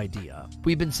have no idea.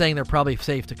 We've been saying they're probably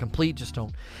safe to complete, just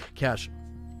don't cash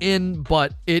in,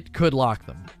 but it could lock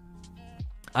them.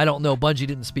 I don't know. Bungie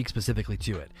didn't speak specifically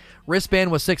to it.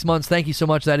 Wristband was 6 months. Thank you so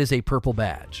much. That is a purple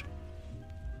badge.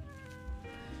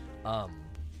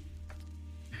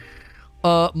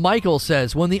 Michael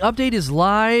says, when the update is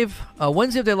live,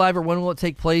 when's the update live, or when will it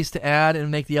take place to add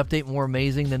and make the update more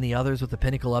amazing than the others with the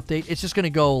Pinnacle update? It's just going to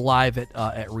go live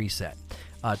at reset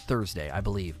Thursday, I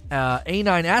believe.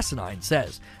 A9 Asinine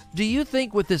says, do you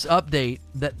think with this update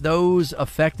that those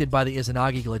affected by the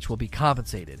Izanagi glitch will be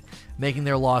compensated, making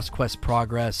their lost quest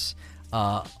progress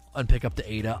and pick up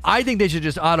the Ada? I think they should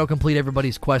just auto-complete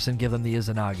everybody's quest and give them the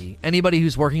Izanagi. Anybody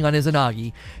who's working on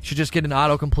Izanagi should just get an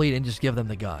auto-complete and just give them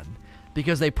the gun.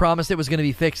 Because they promised it was going to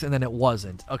be fixed and then it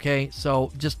wasn't. Okay,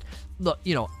 so just look,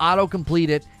 auto-complete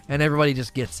it and everybody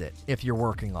just gets it if you're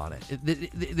working on it.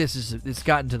 It's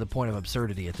gotten to the point of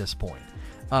absurdity at this point.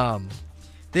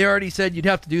 They already said you'd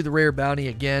have to do the rare bounty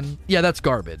again. Yeah, that's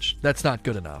garbage. That's not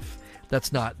good enough.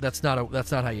 That's not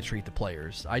how you treat the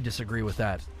players. I disagree with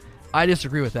that. I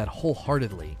disagree with that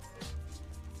wholeheartedly.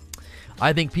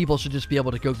 I think people should just be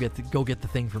able to go get the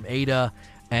thing from Ada.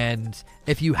 And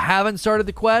if you haven't started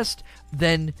the quest,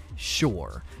 then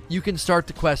sure, you can start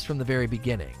the quest from the very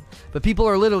beginning. But people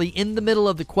are literally in the middle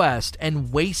of the quest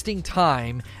and wasting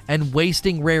time and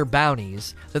wasting rare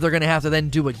bounties that they're going to have to then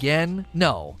do again.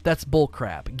 No, that's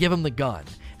bullcrap. Give them the gun.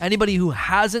 Anybody who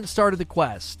hasn't started the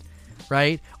quest,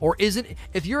 right, or isn't,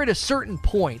 if you're at a certain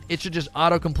point, it should just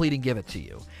autocomplete and give it to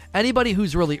you. Anybody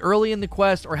who's really early in the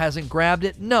quest or hasn't grabbed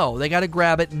it, no, they got to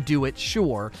grab it and do it,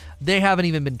 sure. They haven't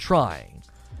even been trying.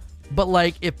 But,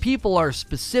 like, if people are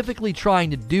specifically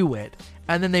trying to do it,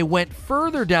 and then they went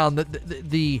further down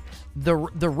the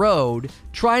road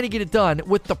trying to get it done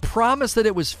with the promise that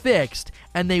it was fixed,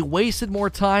 and they wasted more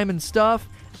time and stuff,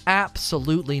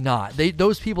 absolutely not.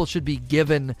 Those people should be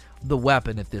given the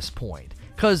weapon at this point,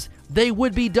 because they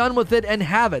would be done with it and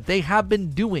have it. They have been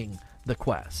doing the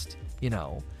quest,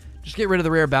 Just get rid of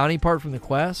the rare bounty part from the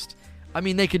quest. I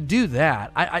mean, they could do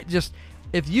that.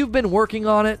 If you've been working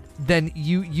on it, then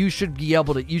you should be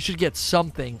able to, you should get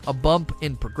something, a bump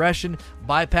in progression,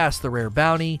 bypass the rare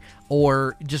bounty,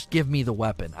 or just give me the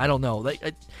weapon. I don't know.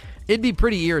 It'd be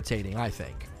pretty irritating, I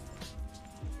think.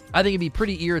 I think it'd be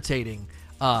pretty irritating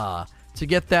to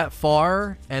get that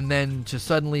far and then to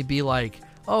suddenly be like,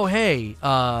 oh, hey,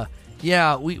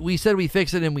 yeah, we said we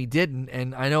fixed it and we didn't,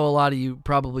 and I know a lot of you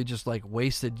probably just like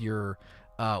wasted your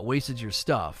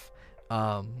stuff.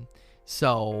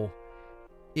 So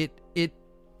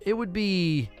it would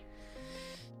be,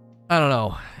 I don't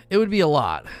know, it would be a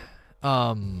lot.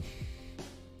 You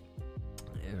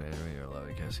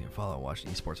can follow and watch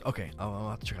esports. Okay, I'll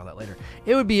have to check out that later.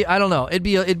 It would be, I don't know, it'd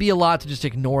be a lot to just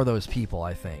ignore those people,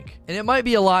 I think. And it might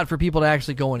be a lot for people to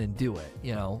actually go in and do it,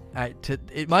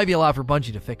 it might be a lot for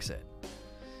Bungie to fix it.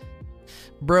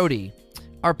 Brody,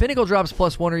 are Pinnacle drops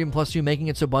 +1 or even +2 making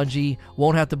it so Bungie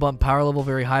won't have to bump power level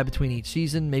very high between each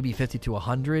season, maybe 50 to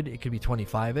 100? It could be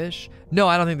 25-ish. No,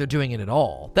 I don't think they're doing it at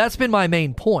all. That's been my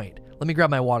main point. Let me grab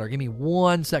my water. Give me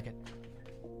 1 second.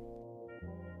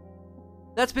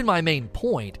 That's been my main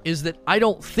point, is that I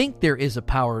don't think there is a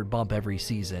power bump every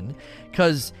season,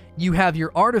 because you have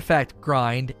your artifact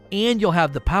grind and you'll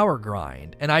have the power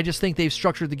grind, and I just think they've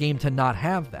structured the game to not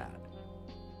have that.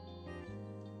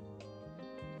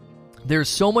 There's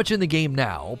so much in the game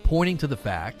now pointing to the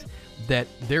fact that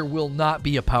there will not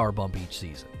be a power bump each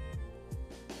season.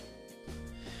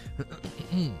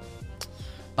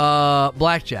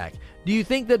 Blackjack, do you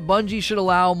think that Bungie should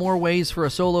allow more ways for a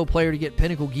solo player to get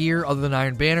Pinnacle gear other than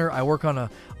Iron Banner? I work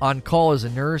on call as a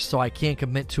nurse, so I can't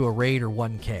commit to a raid or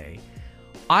 1K.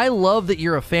 I love that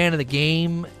you're a fan of the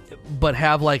game, but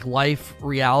have like life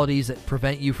realities that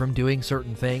prevent you from doing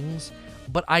certain things.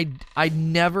 But I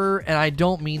never, and I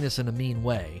don't mean this in a mean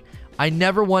way, I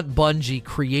never want Bungie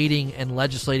creating and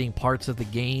legislating parts of the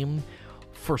game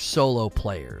for solo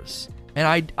players. And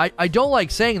I don't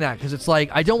like saying that, because it's like,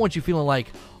 I don't want you feeling like,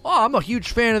 oh, I'm a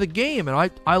huge fan of the game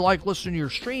and I like listening to your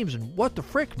streams and what the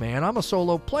frick, man, I'm a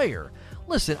solo player.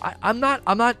 Listen, I'm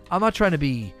not trying to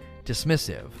be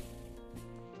dismissive,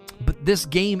 but this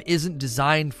game isn't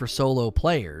designed for solo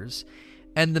players.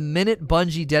 And the minute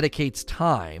Bungie dedicates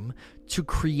time to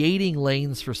creating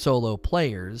lanes for solo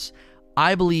players,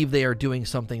 I believe they are doing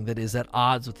something that is at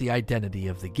odds with the identity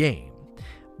of the game.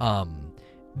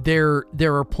 There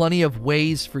are plenty of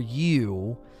ways for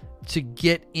you to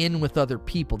get in with other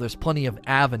people. There's plenty of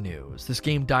avenues. This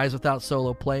game dies without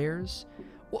solo players.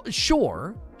 Well,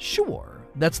 sure.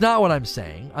 That's not what I'm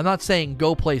saying. I'm not saying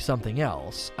go play something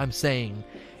else. I'm saying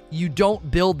you don't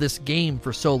build this game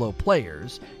for solo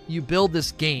players. You build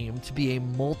this game to be a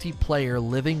multiplayer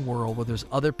living world where there's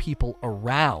other people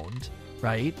around,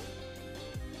 right?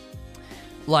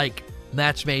 Like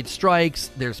match-made strikes,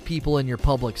 there's people in your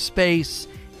public space.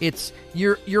 It's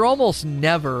you're almost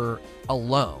never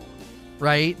alone,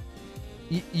 right?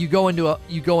 You go into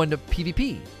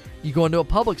PvP, you go into a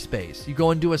public space, you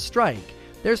go into a strike.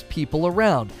 There's people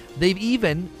around. They've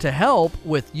even, to help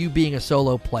with you being a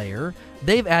solo player,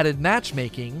 they've added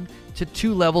matchmaking to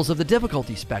 2 levels of the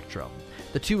difficulty spectrum.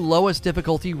 The 2 lowest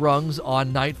difficulty rungs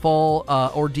on Nightfall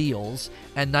Ordeals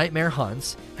and Nightmare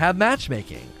Hunts have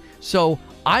matchmaking. So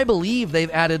I believe they've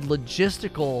added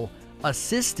logistical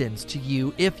assistance to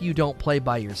you if you don't play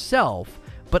by yourself,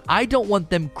 but I don't want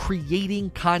them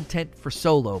creating content for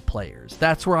solo players.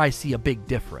 That's where I see a big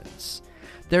difference.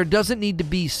 There doesn't need to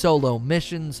be solo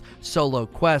missions, solo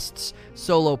quests,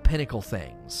 solo pinnacle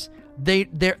things.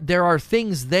 There are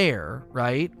things there,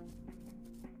 right?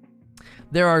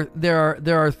 There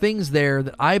are things there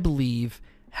that I believe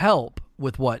help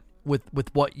with what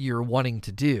you're wanting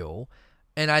to do,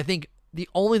 and I think the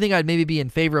only thing I'd maybe be in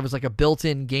favor of is like a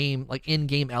built-in game, like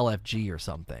in-game LFG or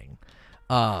something.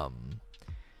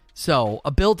 So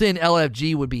a built-in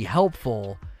LFG would be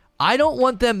helpful. I don't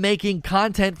want them making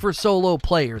content for solo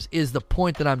players is the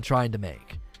point that I'm trying to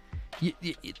make.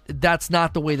 That's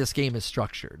not the way this game is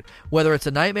structured. Whether it's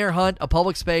a Nightmare Hunt, a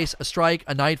public space, a strike,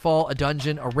 a Nightfall, a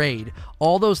dungeon, a raid,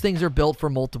 all those things are built for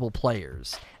multiple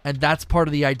players. And that's part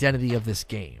of the identity of this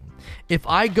game. If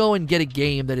I go and get a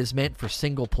game that is meant for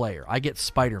single player, I get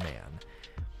Spider-Man.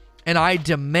 And I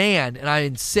demand and I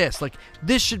insist, like,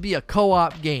 this should be a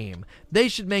co-op game. They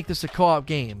should make this a co-op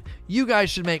game. You guys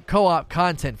should make co-op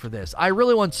content for this. I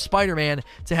really want Spider-Man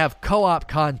to have co-op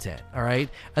content, all right?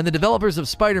 And the developers of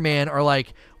Spider-Man are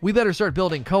like, we better start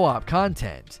building co-op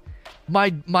content.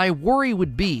 My worry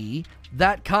would be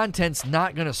that content's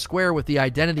not going to square with the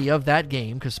identity of that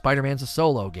game because Spider-Man's a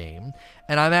solo game,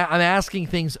 and I'm asking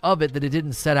things of it that it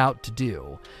didn't set out to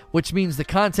do, which means the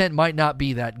content might not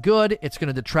be that good. It's going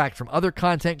to detract from other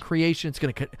content creation. It's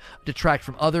going to detract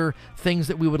from other things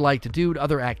that we would like to do.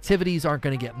 Other activities aren't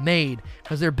going to get made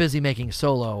because they're busy making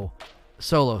solo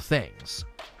things.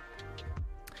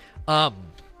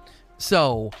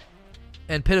 So,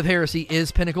 and Pit of Heresy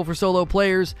is pinnacle for solo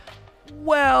players.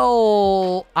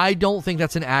 Well, I don't think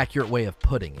that's an accurate way of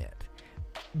putting it.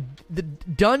 The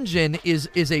dungeon is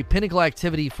a pinnacle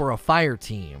activity for a fire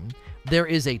team. There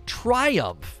is a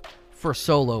triumph for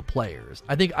solo players.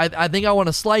 I think I want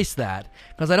to slice that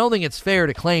because I don't think it's fair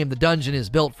to claim the dungeon is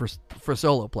built for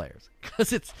solo players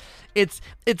because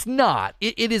it's not.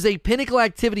 It is a pinnacle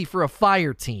activity for a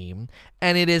fire team,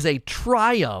 and it is a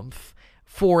triumph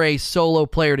for a solo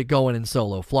player to go in and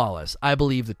solo flawless. I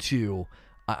believe the two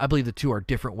are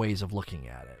different ways of looking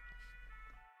at it.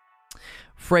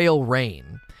 Frail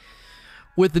Rain.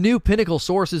 With the new Pinnacle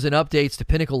sources and updates to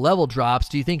Pinnacle level drops,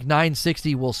 do you think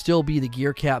 960 will still be the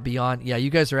gear cap beyond? Yeah, you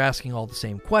guys are asking all the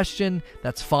same question.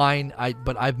 That's fine.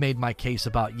 But I've made my case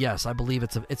about, yes, I believe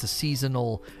it's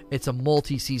a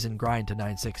multi-season grind to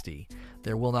 960.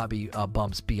 There will not be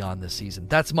bumps beyond this season.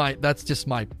 That's just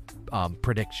my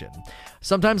prediction.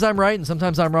 Sometimes I'm right and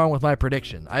sometimes I'm wrong with my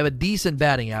prediction. I have a decent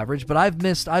batting average, but I've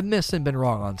missed and been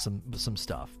wrong on some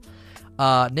stuff.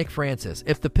 Nick Francis,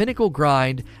 if the Pinnacle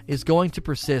grind is going to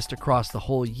persist across the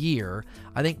whole year,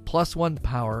 I think +1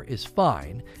 power is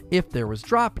fine if there was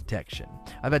drop protection.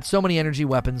 I've had so many energy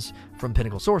weapons from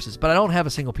Pinnacle sources, but I don't have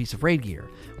a single piece of raid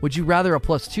gear. Would you rather a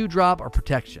 +2 drop or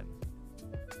protection?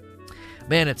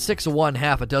 Man, it's 6 of one,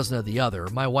 half a dozen of the other.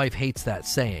 My wife hates that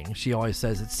saying. She always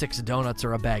says it's 6 donuts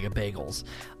or a bag of bagels.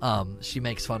 She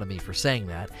makes fun of me for saying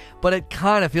that. But it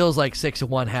kind of feels like 6 of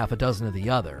one, half a dozen of the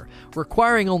other.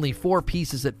 Requiring only 4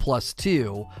 pieces at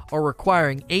 +2 or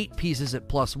requiring 8 pieces at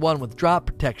 +1 with drop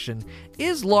protection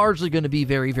is largely going to be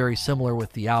very, very similar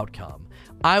with the outcome.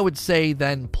 I would say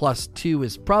then +2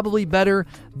 is probably better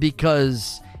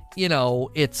because,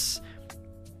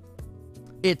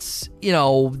 it's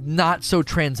not so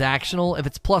transactional. If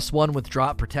it's +1 with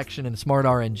drop protection and smart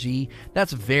RNG,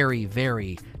 that's very,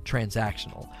 very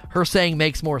transactional. Her saying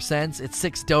makes more sense. It's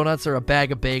 6 donuts or a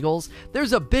bag of bagels.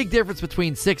 There's a big difference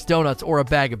between 6 donuts or a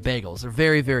bag of bagels. They're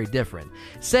very, very different.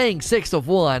 Saying 6 of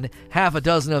one, half a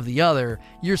dozen of the other,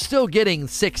 you're still getting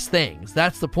 6 things.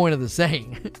 That's the point of the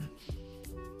saying.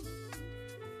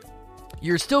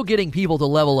 you're still getting people to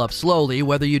level up slowly,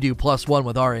 whether you do +1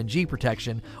 with RNG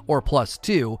protection or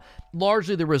 +2.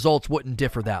 Largely, the results wouldn't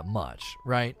differ that much,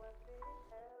 right?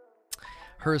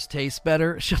 Hers tastes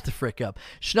better? Shut the frick up.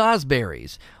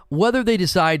 Schnozberries. Whether they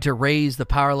decide to raise the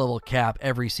power level cap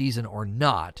every season or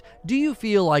not, do you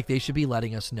feel like they should be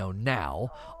letting us know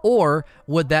now? Or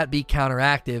would that be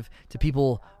counteractive to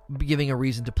people giving a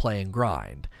reason to play and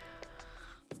grind?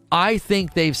 I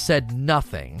think they've said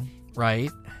nothing,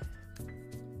 right?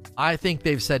 I think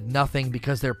they've said nothing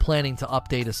because they're planning to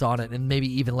update us on it and maybe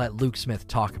even let Luke Smith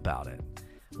talk about it.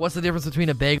 What's the difference between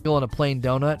a bagel and a plain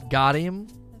donut? Got him?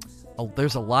 Oh,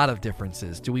 there's a lot of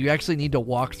differences. Do we actually need to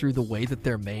walk through the way that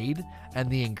they're made and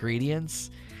the ingredients?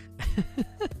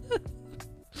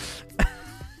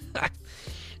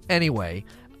 Anyway,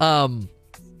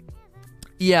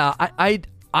 yeah,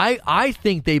 I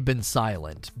think they've been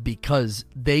silent because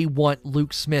they want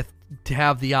Luke Smith to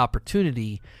have the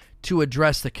opportunity to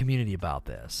address the community about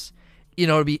this. You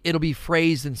know, it'll be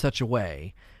phrased in such a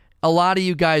way. A lot of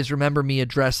you guys remember me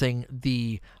addressing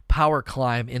the power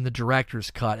climb in the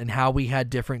director's cut and how we had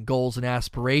different goals and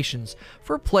aspirations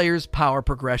for players' power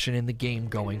progression in the game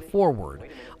going forward.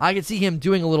 I could see him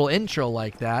doing a little intro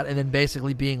like that and then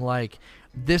basically being like,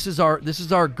 this is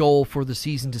our goal for the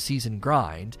season to season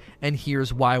grind, and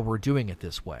here's why we're doing it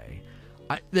this way.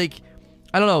 I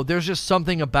don't know, there's just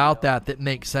something about that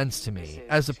makes sense to me,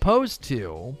 as opposed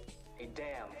to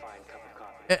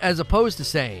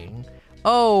saying,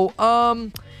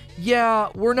 yeah,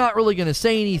 we're not really going to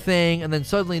say anything, and then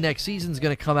suddenly next season's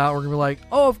going to come out, and we're going to be like,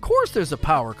 oh, of course there's a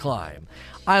power climb.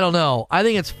 I don't know. I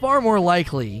think it's far more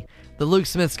likely that Luke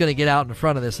Smith's going to get out in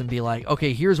front of this and be like,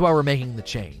 okay, here's why we're making the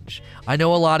change. I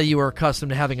know a lot of you are accustomed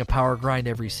to having a power grind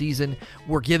every season.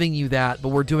 We're giving you that, but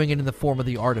we're doing it in the form of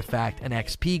the artifact and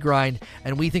XP grind,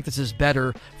 and we think this is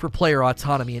better for player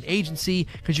autonomy and agency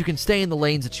because you can stay in the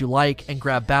lanes that you like and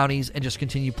grab bounties and just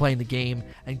continue playing the game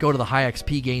and go to the high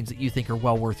XP gains that you think are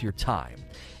well worth your time.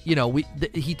 You know,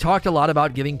 he talked a lot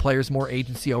about giving players more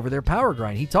agency over their power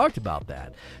grind. He talked about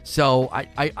that. So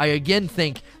I again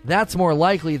think that's more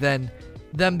likely than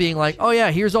them being like, oh yeah,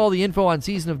 here's all the info on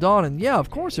Season of Dawn, and yeah, of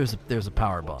course there's a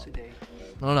power bump. I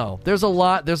don't know. There's a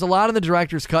lot in the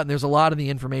director's cut, and there's a lot in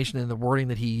the information and the wording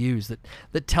that he used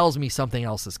that tells me something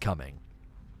else is coming.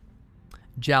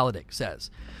 Jaladic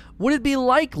says, would it be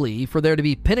likely for there to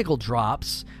be pinnacle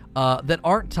drops that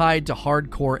aren't tied to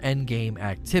hardcore endgame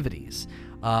activities?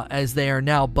 As they are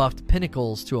now buffed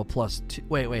pinnacles to a +2.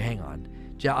 Wait, hang on.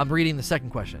 I'm reading the second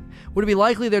question. Would it be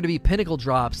likely there to be pinnacle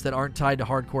drops that aren't tied to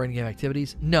hardcore in-game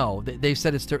activities? No, they've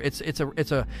said it's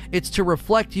to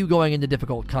reflect you going into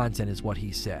difficult content, is what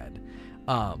he said.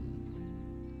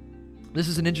 This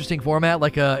is an interesting format,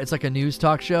 it's like a news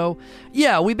talk show.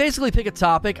 Yeah, we basically pick a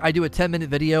topic, I do a 10-minute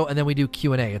video, and then we do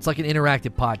Q&A. It's like an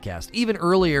interactive podcast. Even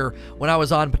earlier, when I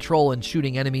was on patrol and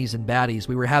shooting enemies and baddies,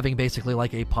 we were having basically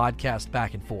like a podcast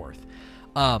back and forth.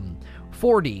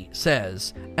 40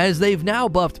 says, as they've now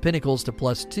buffed pinnacles to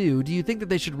 +2, do you think that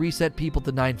they should reset people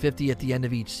to 950 at the end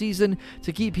of each season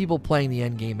to keep people playing the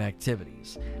endgame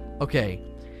activities? Okay,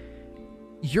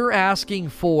 you're asking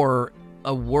for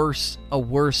a worse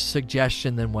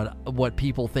suggestion than what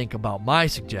people think about my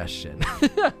suggestion.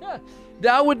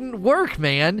 That wouldn't work,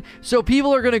 man. So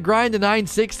people are going to grind to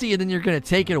 960 and then you're going to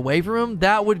take it away from them?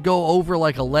 That would go over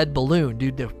like a lead balloon,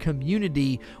 dude. The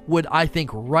community would, I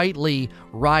think, rightly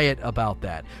riot about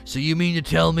that. So you mean to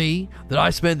tell me that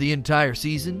I spent the entire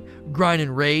season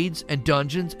grinding raids and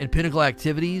dungeons and pinnacle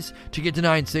activities to get to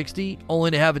 960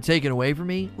 only to have it taken away from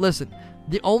me? Listen,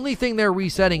 the only thing they're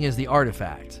resetting is the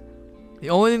artifact.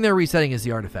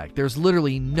 There's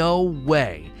literally no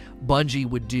way Bungie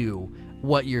would do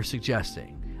what you're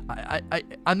suggesting.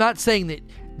 I'm not saying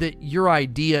that your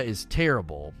idea is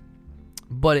terrible,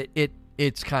 but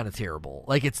it's kind of terrible.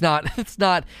 Like it's not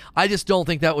I just don't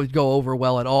think that would go over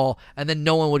well at all, and then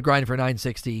no one would grind for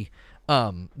 960.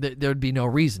 There'd be no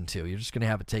reason to. You're just going to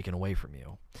have it taken away from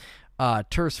you.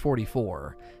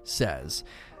 Terse44 says,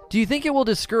 do you think it will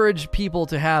discourage people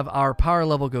to have our power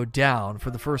level go down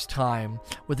for the first time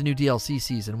with the new DLC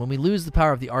season when we lose the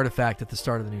power of the artifact at the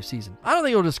start of the new season? I don't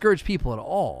think it will discourage people at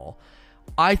all.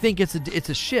 I think it's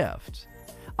a shift.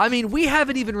 I mean, we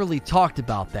haven't even really talked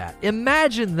about that.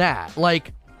 Imagine that.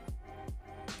 Like,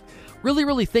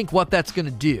 really think what that's going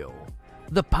to do.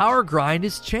 The power grind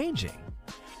is changing.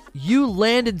 You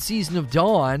land in Season of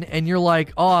Dawn and you're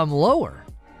like, oh, I'm lower.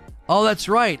 Oh, that's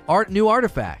right. New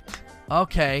artifact.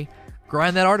 Okay,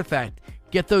 grind that artifact.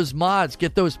 Get those mods,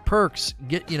 get those perks,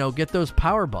 get those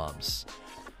power bumps.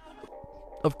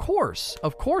 Of course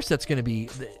that's going to be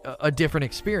a different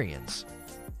experience.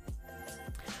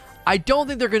 I don't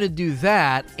think they're going to do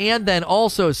that and then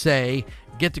also say,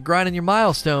 get to grinding your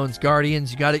milestones,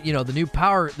 Guardians. You got it. The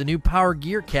new power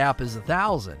gear cap is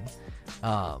 1,000.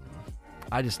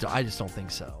 I just don't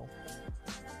think so.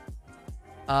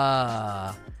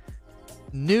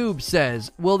 Noob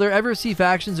says, will there ever see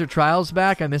factions or trials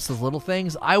back? I miss those little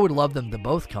things. I would love them to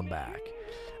both come back.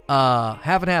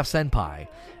 Half and half senpai.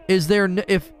 Is there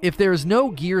if there's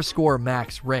no gear score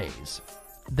max raise,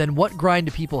 then what grind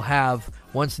do people have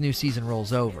once the new season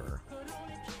rolls over?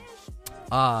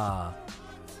 I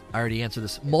already answered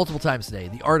this multiple times today.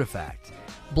 The artifact.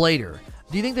 Blader.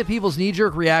 Do you think that people's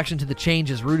knee-jerk reaction to the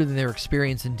change is rooted in their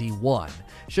experience in D1?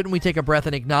 Shouldn't we take a breath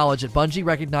and acknowledge that Bungie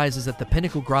recognizes that the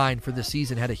pinnacle grind for this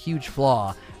season had a huge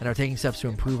flaw and are taking steps to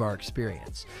improve our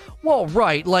experience? Well,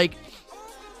 right,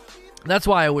 that's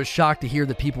why I was shocked to hear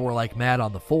that people were mad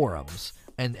on the forums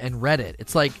and Reddit.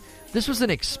 It's like, this was an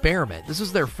experiment. This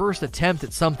was their first attempt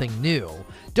at something new.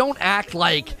 Don't act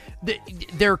like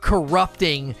they're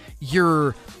corrupting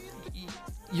your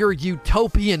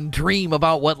utopian dream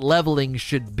about what leveling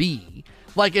should be.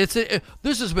 This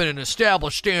has been an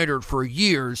established standard for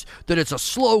years that it's a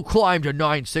slow climb to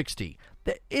 960.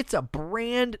 It's a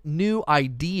brand new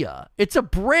idea. It's a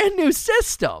brand new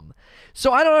system.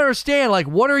 So I don't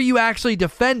understand, what are you actually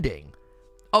defending?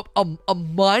 A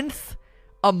month?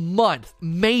 A month,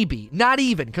 maybe. Not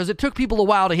even, because it took people a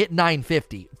while to hit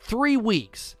 950. 3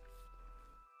 weeks.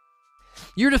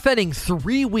 You're defending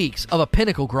 3 weeks of a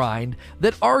pinnacle grind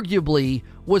that arguably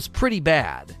was pretty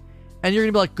bad. And you're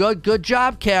going to be like, good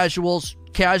job, casuals.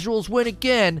 Casuals win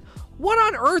again. What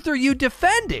on earth are you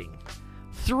defending?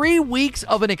 3 weeks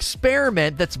of an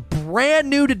experiment that's brand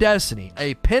new to Destiny.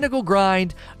 A pinnacle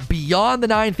grind beyond the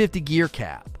 950 gear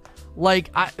cap.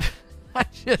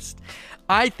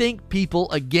 I think people,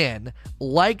 again,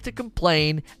 like to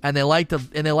complain and they like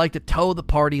to toe the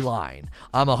party line.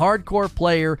 I'm a hardcore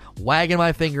player wagging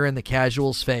my finger in the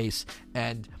casual's face,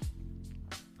 and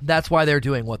that's why they're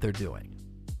doing what they're doing.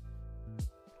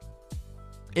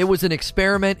 It was an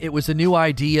experiment. It was a new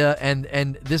idea,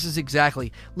 and this is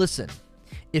exactly... Listen,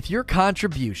 if your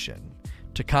contribution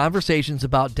to conversations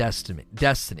about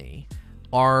Destiny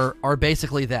are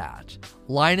basically that,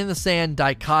 line in the sand,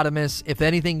 dichotomous, if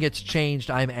anything gets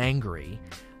changed, I'm angry,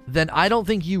 then I don't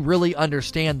think you really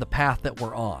understand the path that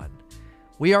we're on.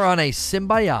 We are on a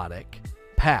symbiotic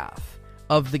path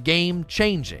of the game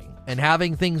changing and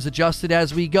having things adjusted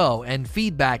as we go and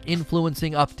feedback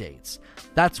influencing updates.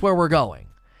 That's where we're going.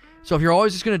 So if you're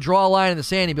always just going to draw a line in the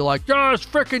sand and be like, this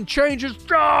freaking changes,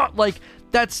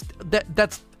 that's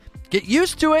get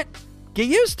used to it. Get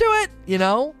used to it,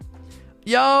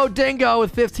 Yo, Dingo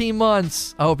with 15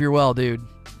 months. I hope you're well, dude.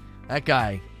 That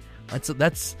guy, that's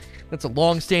a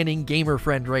long-standing gamer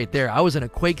friend right there. I was in a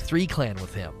Quake 3 clan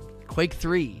with him. Quake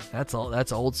 3, that's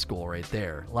old school right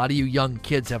there. A lot of you young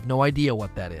kids have no idea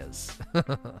what that is.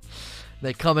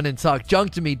 They come in and talk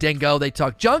junk to me, Dingo. They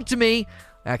talk junk to me,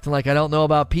 acting like I don't know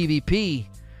about PvP.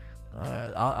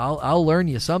 I'll learn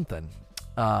you something.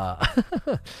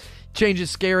 Change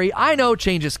is scary. I know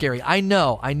change is scary. I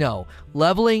know.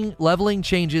 Leveling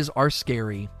changes are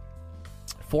scary.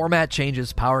 Format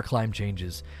changes, power climb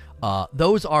changes.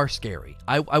 Those are scary.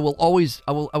 I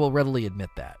will readily admit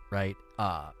that, right?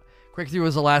 Quake 3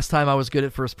 was the last time I was good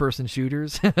at first person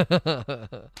shooters.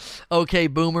 Okay,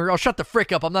 boomer. Oh, shut the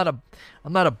frick up. I'm not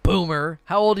a boomer.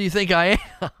 How old do you think I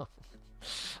am?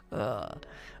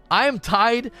 I am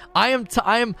tied.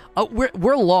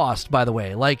 We're lost, by the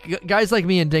way. Guys like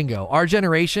me and Dingo, our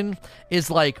generation is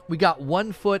we got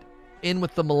 1 foot in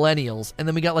with the millennials, and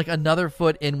then we got another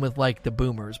foot in with the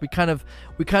boomers. We kind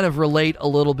of relate a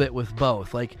little bit with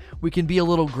both. We can be a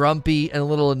little grumpy and a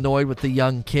little annoyed with the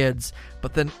young kids,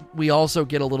 but then we also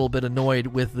get a little bit annoyed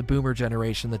with the boomer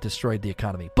generation that destroyed the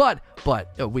economy. But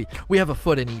we have a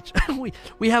foot in each.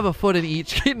 we have a foot in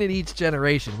each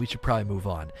generation. We should probably move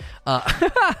on.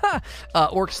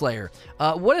 Orc Slayer.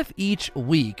 What if each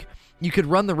week you could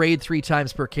run the raid 3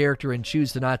 times per character and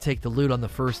choose to not take the loot on the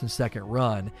first and second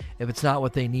run if it's not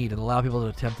what they need, and allow people to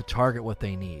attempt to target what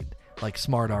they need, like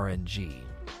smart RNG?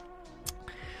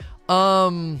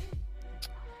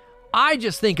 I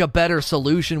just think a better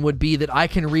solution would be that I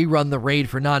can rerun the raid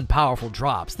for non-powerful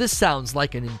drops. This sounds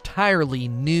like an entirely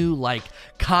new,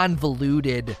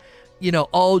 convoluted,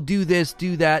 do this,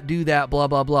 do that, blah,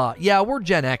 blah, blah. Yeah, we're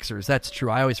Gen Xers. That's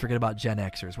true. I always forget about Gen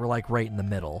Xers. We're right in the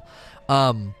middle.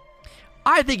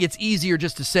 I think it's easier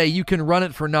just to say you can run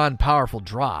it for non-powerful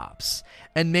drops.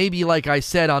 And maybe, like I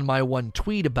said on my one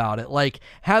tweet about it, like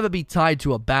have it be tied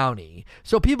to a bounty.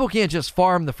 So people can't just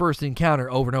farm the first encounter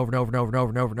over and over and over and over and over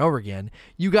and over and over again.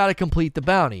 You got to complete the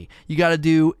bounty. You got to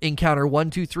do encounter 1,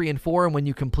 2, 3, and 4, and when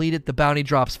you complete it, the bounty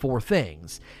drops 4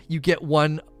 things. You get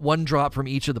one drop from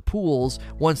each of the pools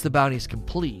once the bounty's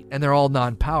complete, and they're all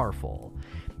non-powerful.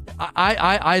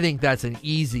 I think that's an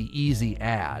easy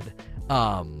add.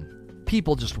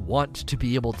 People just want to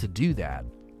be able to do that.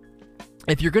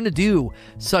 If you're going to do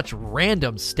such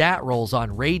random stat rolls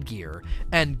on raid gear,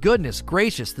 and goodness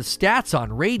gracious, the stats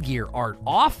on raid gear are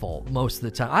awful most of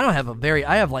the time. I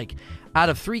have like, out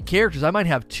of 3 characters, I might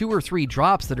have 2 or 3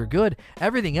 drops that are good.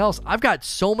 Everything else, I've got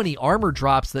so many armor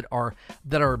drops that are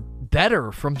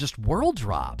better from just world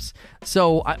drops.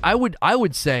 So I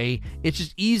would say it's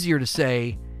just easier to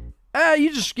say,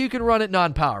 you can run it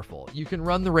non-powerful. You can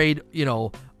run the raid,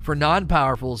 for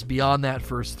non-powerfuls beyond that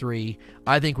first 3.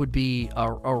 I think would be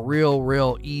a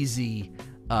real easy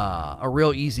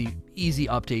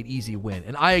update, easy win.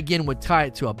 And I again would tie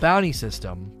it to a bounty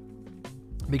system,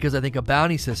 because I think a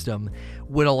bounty system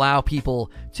would allow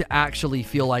people to actually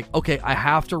feel like, okay, I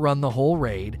have to run the whole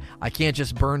raid. I can't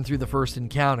just burn through the first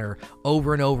encounter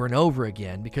over and over and over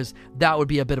again, because that would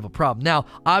be a bit of a problem. Now,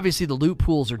 obviously the loot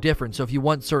pools are different, so if you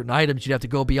want certain items, you'd have to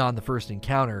go beyond the first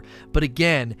encounter. But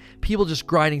again, people just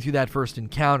grinding through that first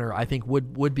encounter, I think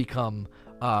would become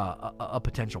a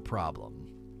potential problem.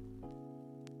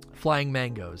 Flying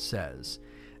Mangoes says,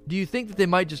 do you think that they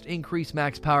might just increase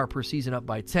max power per season up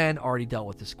by 10? Already dealt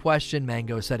with this question.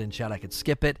 Mango said in chat I could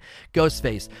skip it.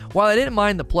 Ghostface, while I didn't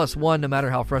mind the +1, no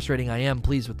matter how frustrating I am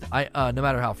pleased with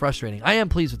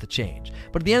the change.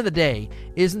 But at the end of the day,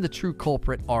 isn't the true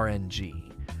culprit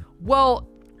RNG? Well,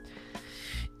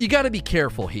 you got to be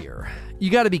careful here. You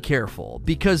got to be careful,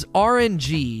 because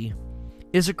RNG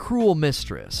is a cruel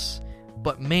mistress.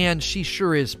 But man, she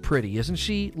sure is pretty, isn't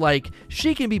she? Like,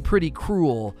 she can be pretty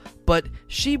cruel, but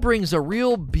she brings a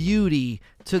real beauty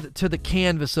to the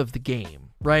canvas of the game,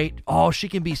 right? Oh, she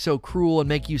can be so cruel and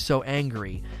make you so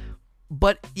angry.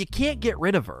 But you can't get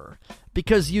rid of her,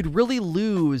 because you'd really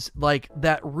lose, like,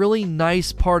 that really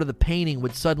nice part of the painting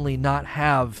would suddenly not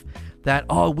have that,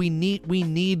 oh, we need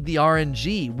the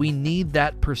RNG. We need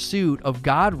that pursuit of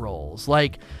God rolls.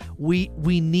 Like, we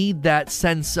need that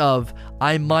sense of,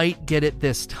 I might get it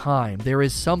this time. There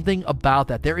is something about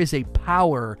that. There is a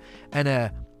power and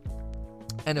a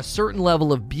certain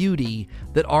level of beauty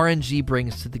that RNG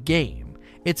brings to the game.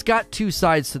 It's got 2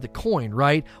 sides to the coin,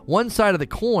 right? One side of the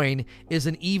coin is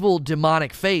an evil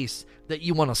demonic face that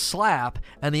you want to slap,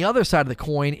 and the other side of the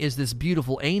coin is this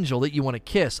beautiful angel that you want to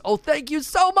kiss. Oh, thank you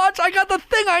so much. I got the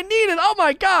thing I needed. Oh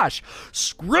my gosh.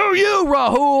 Screw you,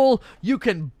 Rahul. You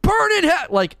can burn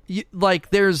it. Like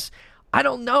there's, I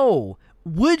don't know.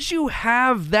 Would you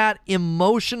have that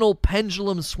emotional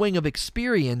pendulum swing of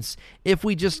experience if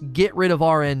we just get rid of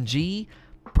RNG?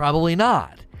 Probably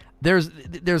not.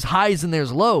 There's highs and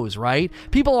there's lows, right?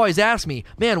 People always ask me,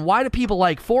 man, why do people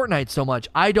like Fortnite so much?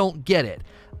 I don't get it.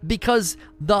 Because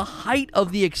the height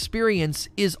of the experience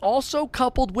is also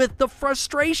coupled with the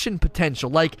frustration potential.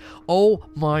 Like, oh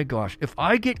my gosh, if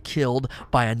I get killed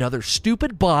by another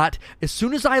stupid bot, as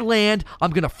soon as I land, I'm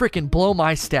going to freaking blow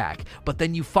my stack. But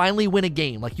then you finally win a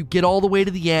game. Like, you get all the way to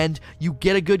the end, you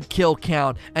get a good kill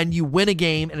count, and you win a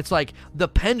game. And it's like the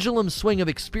pendulum swing of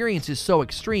experience is so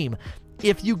extreme.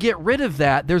 If you get rid of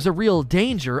that, there's a real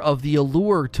danger of the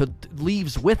allure to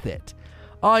leaves with it.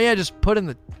 Oh yeah, just put in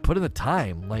the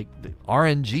time. Like, the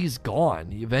RNG's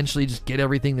gone. You eventually just get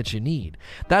everything that you need.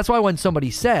 That's why when somebody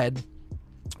said,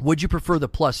 would you prefer the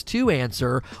 +2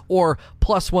 answer or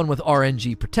 +1 with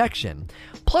RNG protection?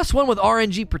 +1 with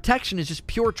RNG protection is just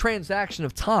pure transaction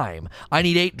of time. I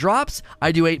need 8 drops.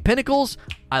 I do 8 pinnacles.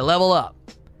 I level up.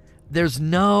 There's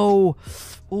no,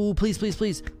 oh, please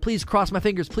cross my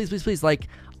fingers. Please. Like,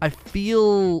 I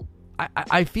feel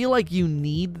like you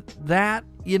need that,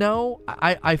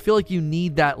 I feel like you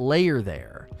need that layer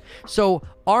there. So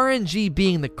RNG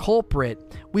being the culprit,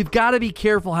 we've got to be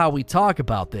careful how we talk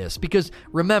about this, because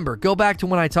remember, go back to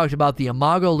when I talked about the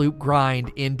Imago loop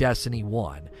grind in Destiny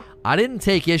 1. I didn't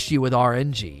take issue with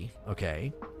RNG,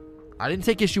 okay? I didn't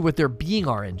take issue with there being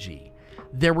RNG.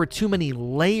 There were too many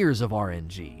layers of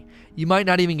RNG. You might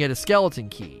not even get a skeleton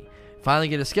key. Finally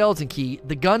get a skeleton key,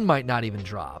 the gun might not even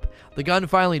drop. The gun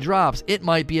finally drops, it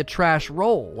might be a trash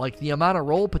roll. Like, the amount of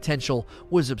roll potential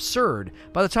was absurd.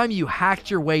 By the time you hacked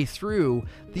your way through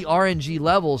the RNG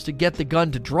levels to get the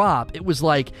gun to drop, it was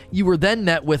like you were then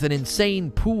met with an insane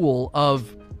pool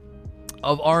of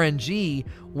of RNG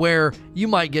where you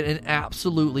might get an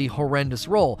absolutely horrendous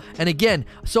roll. And again,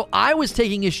 so I was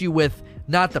taking issue with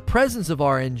not the presence of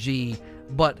RNG,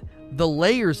 but the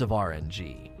layers of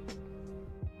RNG.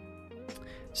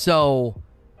 So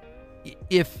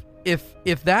if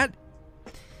that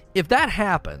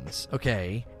happens,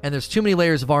 okay, and there's too many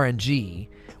layers of RNG,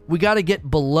 we got to get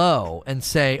below and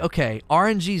say, okay,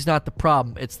 RNG is not the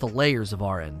problem, it's the layers of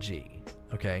RNG,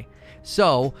 okay?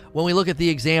 So when we look at the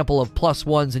example of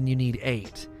 +1s and you need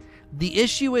 8, the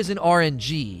issue isn't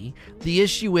RNG, the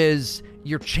issue is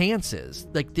your chances,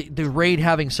 like the raid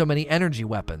having so many energy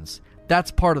weapons. That's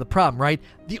part of the problem, right?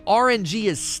 The RNG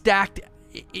is stacked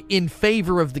in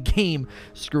favor of the game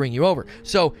screwing you over.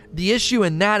 So the issue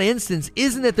in that instance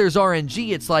isn't that there's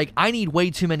RNG. It's like, I need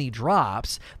way too many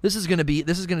drops. This is going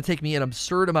to take me an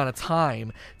absurd amount of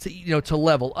time to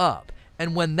level up.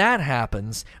 And when that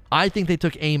happens, I think they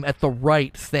took aim at the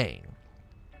right thing.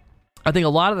 I think a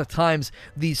lot of the times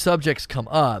these subjects come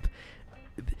up,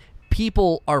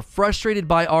 people are frustrated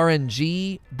by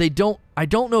RNG. I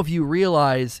don't know if you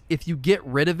realize, if you get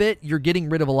rid of it, you're getting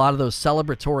rid of a lot of those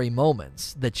celebratory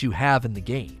moments that you have in the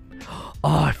game.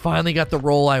 Oh, I finally got the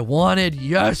roll I wanted.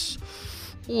 Yes.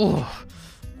 Oh,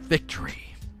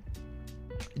 victory.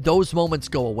 Those moments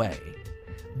go away.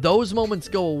 Those moments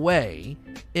go away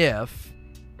if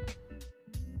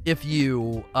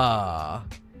you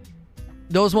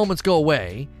those moments go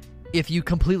away if you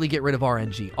completely get rid of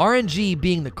RNG. RNG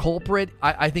being the culprit,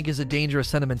 I think, is a dangerous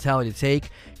sentimentality to take,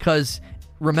 because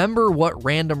remember what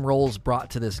random rolls brought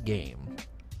to this game.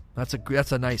 That's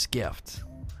a nice gift.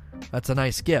 That's a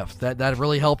nice gift. That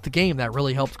really helped the game. That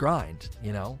really helped grind,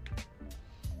 you know?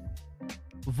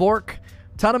 Vork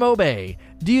Tanamobe,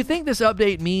 do you think this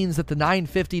update means that the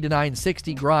 950 to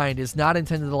 960 grind is not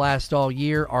intended to last all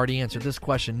year? Already answered this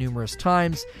question numerous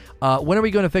times. When are we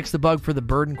going to fix the bug for the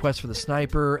burden quest for the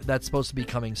sniper? That's supposed to be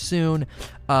coming soon.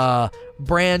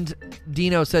 Brand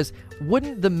Dino says,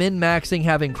 wouldn't the min-maxing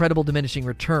have incredible diminishing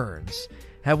returns?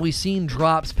 Have we seen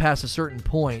drops past a certain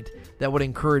point that would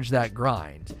encourage that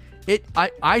grind?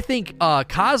 I think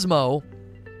Cosmo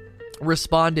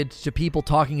responded to people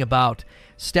talking about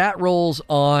stat rolls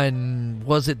on,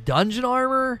 was it dungeon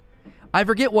armor? I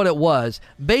forget what it was.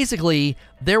 Basically,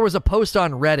 there was a post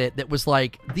on Reddit that was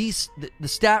like, the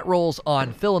stat rolls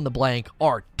on fill in the blank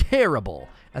are terrible.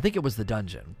 I think it was the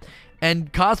dungeon.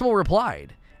 And Cosmo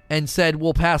replied and said,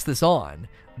 we'll pass this on.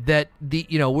 That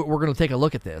we're going to take a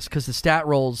look at this, because the stat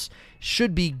rolls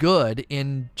should be good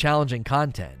in challenging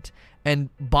content. And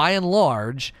by and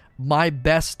large, my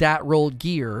best stat roll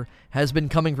gear has been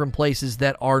coming from places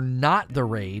that are not the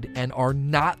raid and are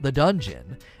not the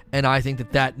dungeon. And I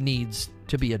think that needs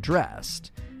to be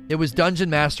addressed. It was Dungeon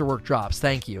Masterwork drops.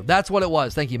 Thank you. That's what it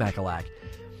was. Thank you, Macalac.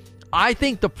 I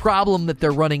think the problem that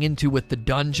they're running into with the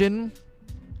dungeon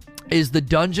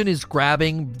is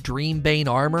grabbing Dreambane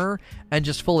armor and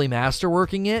just fully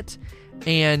masterworking it.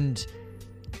 And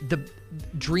the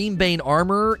Dreambane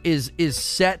armor is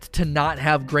set to not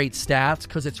have great stats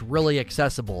because it's really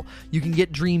accessible. You can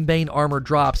get Dreambane armor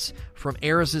drops from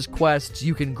Eris's quests.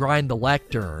 You can grind the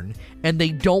Lectern, and they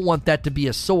don't want that to be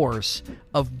a source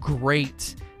of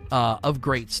great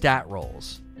stat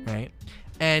rolls, right?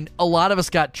 And a lot of us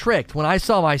got tricked. When I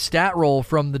saw my stat roll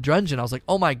from the dungeon, I was like,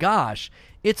 "Oh my gosh,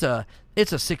 it's a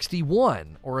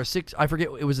 61 or a 6. I forget.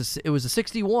 It was a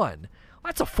 61.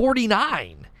 That's a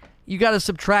 49." You got to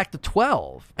subtract the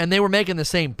 12. And they were making the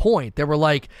same point. They were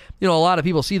like, a lot of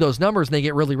people see those numbers and they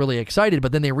get really, really excited,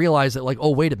 but then they realize that, like,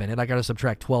 oh, wait a minute, I got to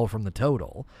subtract 12 from the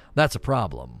total. That's a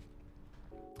problem.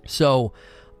 So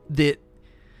the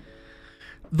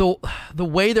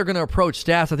way they're going to approach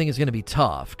stats, I think, is going to be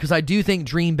tough, because I do think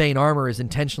Dreambane armor is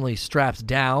intentionally strapped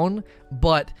down,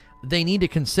 but they need to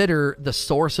consider the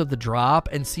source of the drop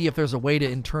and see if there's a way to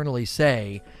internally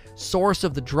say, source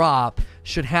of the drop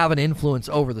should have an influence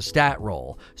over the stat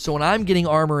roll. So when I'm getting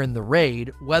armor in the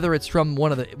raid, whether it's from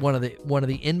one of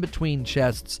the in-between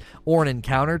chests or an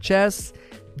encounter chest,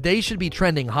 they should be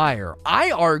trending higher.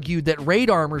 I argued that raid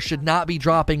armor should not be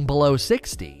dropping below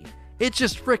 60. It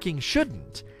just freaking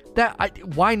shouldn't.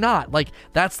 Why not? Like,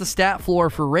 that's the stat floor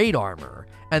for raid armor.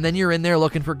 And then you're in there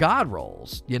looking for god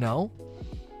rolls,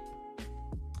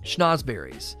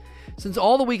 Schnozberries. Since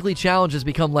all the weekly challenges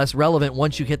become less relevant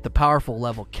once you hit the powerful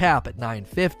level cap at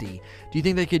 950, do you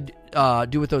think they could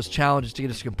do with those challenges to get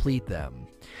us to complete them?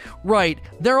 Right,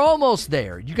 they're almost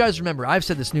there. You guys remember, I've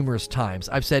said this numerous times.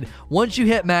 I've said, once you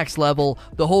hit max level,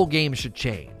 the whole game should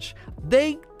change.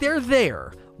 They're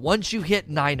there. Once you hit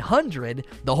 900,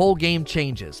 the whole game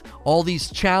changes. All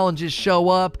these challenges show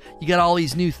up. You got all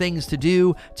these new things to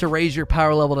do to raise your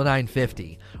power level to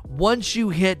 950. Once you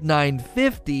hit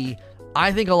 950,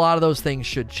 I think a lot of those things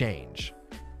should change.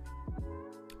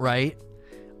 Right?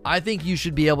 I think you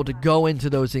should be able to go into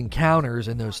those encounters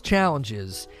and those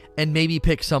challenges and maybe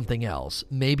pick something else.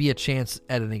 Maybe a chance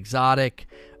at an exotic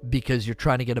because you're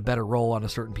trying to get a better roll on a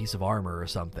certain piece of armor or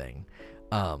something.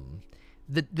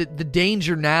 The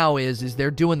danger now is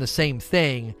they're doing the same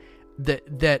thing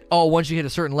that once you hit a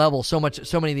certain level, so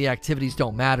many of the activities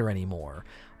don't matter anymore.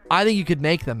 I think you could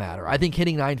make them matter. I think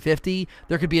hitting 950,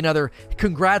 there could be another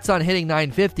congrats on hitting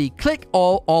 950. Click,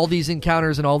 all these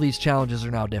encounters and all these challenges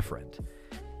are now different.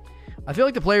 I feel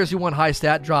like the players who want high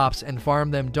stat drops and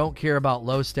farm them don't care about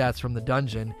low stats from the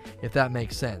dungeon, if that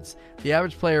makes sense. The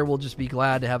average player will just be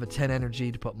glad to have a 10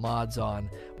 energy to put mods on,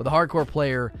 but the hardcore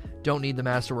player don't need the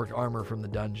masterwork armor from the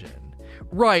dungeon.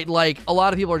 Right, like a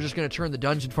lot of people are just going to turn the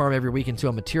dungeon farm every week into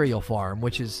a material farm,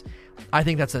 which is, I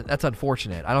think that's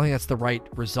unfortunate. I don't think that's the right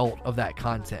result of that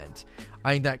content.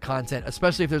 I think that content,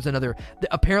 especially if there's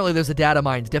apparently there's a data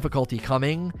mines difficulty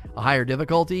coming, a higher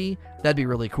difficulty, that'd be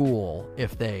really cool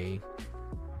if they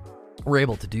were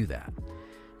able to do that.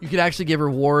 You could actually give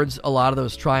rewards a lot of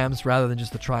those triumphs rather than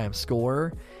just the triumph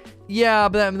score. Yeah,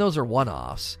 but I mean, those are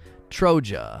one-offs.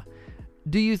 Troja,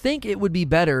 do you think it would be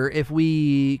better if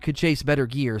we could chase better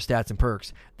gear, stats, and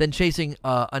perks than chasing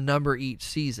a number each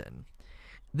season?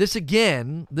 This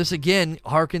again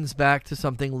harkens back to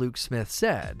something Luke Smith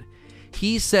said.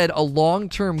 He said a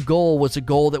long-term goal was a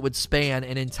goal that would span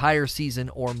an entire season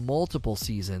or multiple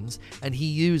seasons, and he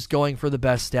used going for the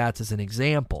best stats as an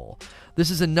example.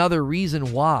 This is another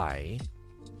reason why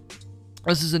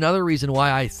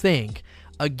I think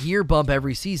a gear bump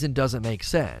every season doesn't make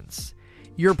sense.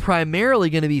 You're primarily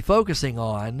going to be focusing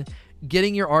on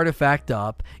getting your artifact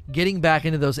up, getting back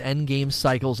into those end game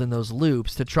cycles and those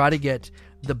loops to try to get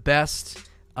the best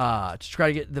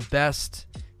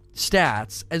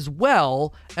stats, as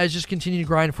well as just continue to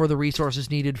grind for the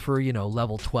resources needed for,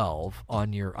 level 10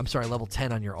 on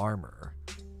your armor.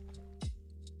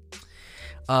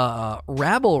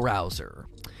 Rabble Rouser.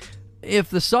 If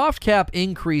the soft cap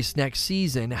increased next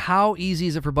season, how easy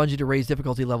is it for Bungie to raise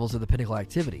difficulty levels of the pinnacle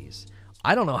activities?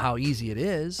 I don't know how easy it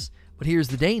is, but here's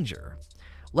the danger.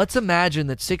 Let's imagine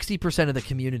that 60% of the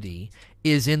community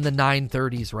is in the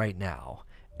 930s right now,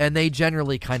 and they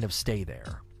generally kind of stay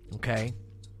there, okay?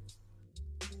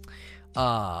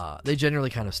 They generally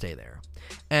kind of stay there.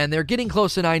 And they're getting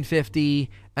close to 950,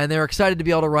 and they're excited to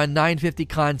be able to run 950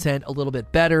 content a little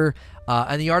bit better,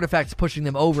 and the artifact's pushing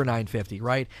them over 950,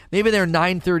 right? Maybe their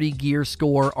 930 gear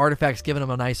score, artifact's giving them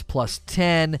a nice plus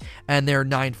 10, and they're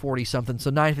 940 something, so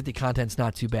 950 content's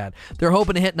not too bad. They're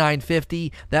hoping to hit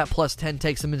 950. That plus 10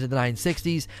 takes them into the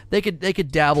 960s. They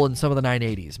could dabble in some of the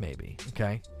 980s maybe,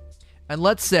 okay? And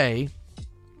let's say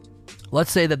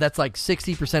that that's like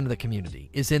 60% of the community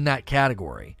is in that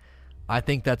category. I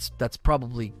think that's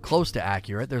probably close to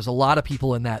accurate. There's a lot of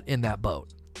people in that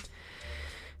boat.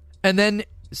 And then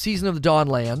Season of the Dawn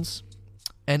lands,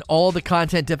 and all the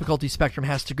content difficulty spectrum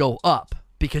has to go up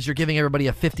because you're giving everybody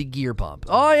a 50 gear bump.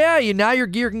 Oh yeah, now your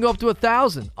gear can go up to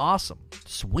 1,000. Awesome.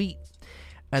 Sweet.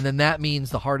 And then that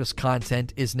means the hardest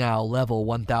content is now level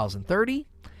 1030,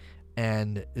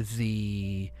 and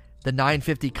the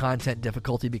 950 content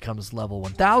difficulty becomes level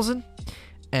 1000,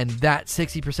 and that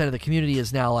 60% of the community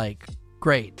is now like,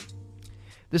 great.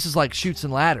 This is like Chutes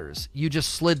and Ladders. You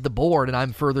just slid the board and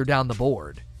I'm further down the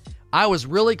board. I was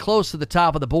really close to the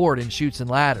top of the board in Chutes and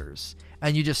Ladders,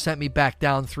 and you just sent me back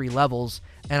down 3 levels,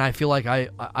 and I feel like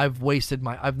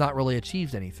I've not really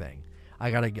achieved anything.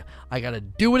 I gotta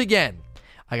do it again.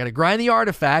 I got to grind the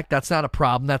artifact. That's not a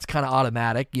problem. That's kind of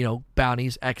automatic,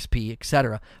 bounties, XP,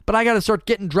 etc. But I got to start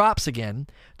getting drops again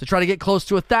to try to get close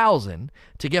to 1,000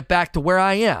 to get back to where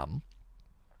I am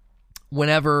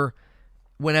whenever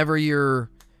you're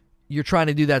trying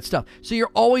to do that stuff. So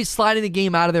you're always sliding the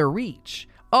game out of their reach.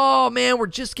 Oh, man, we're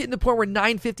just getting to the point where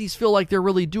 950s feel like they're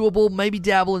really doable. Maybe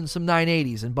dabble in some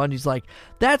 980s. And Bungie's like,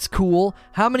 that's cool.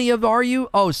 How many are you?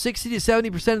 Oh, 60 to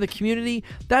 70% of the community?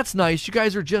 That's nice. You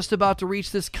guys are just about to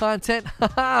reach this content.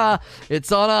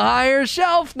 It's on a higher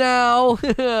shelf now.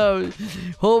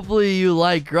 Hopefully you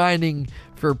like grinding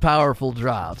for powerful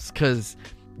drops, because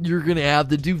you're going to have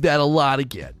to do that a lot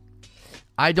again.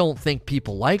 I don't think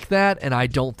people like that, and I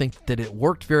don't think that it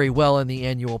worked very well in the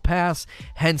annual pass,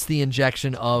 hence the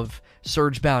injection of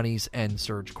surge bounties and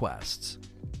surge quests.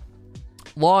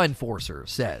 Law Enforcer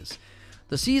says,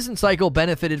 the season cycle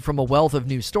benefited from a wealth of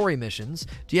new story missions.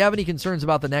 Do you have any concerns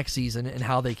about the next season and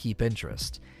how they keep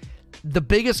interest? the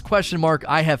biggest question mark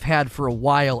I have had for a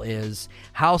while is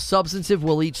how substantive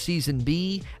will each season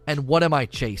be, and what am I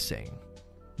chasing?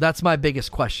 That's my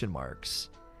biggest question marks.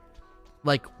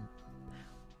 Like,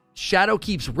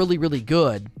 Shadowkeep's really, really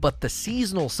good, but the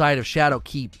seasonal side of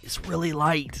Shadowkeep is really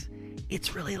light.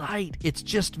 It's really light. It's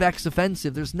just Vex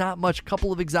offensive. There's not much,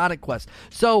 couple of exotic quests.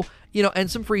 So, and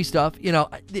some free stuff,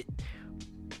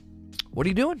 what are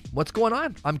you doing? What's going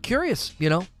on? I'm curious,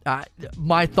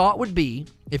 my thought would be,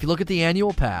 if you look at the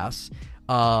annual pass,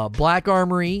 Black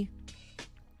Armory,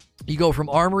 you go from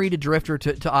Armory to Drifter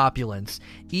to Opulence.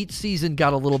 Each season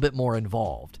got a little bit more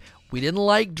involved. We didn't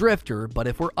like Drifter, but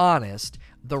if we're honest,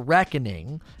 the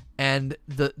Reckoning and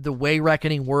the way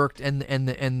Reckoning worked and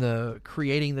the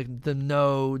creating the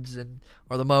nodes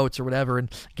or the motes or whatever, and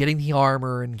getting the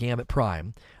armor and Gambit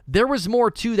Prime, there was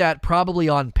more to that probably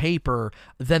on paper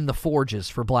than the forges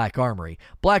for Black Armory.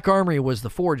 Black Armory was the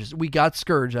forges. We got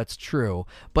Scourge, that's true,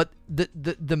 but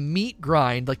the meat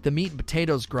grind, like the meat and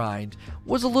potatoes grind,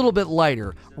 was a little bit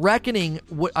lighter. Reckoning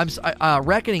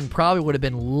probably would have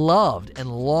been loved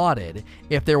and lauded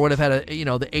if there would have had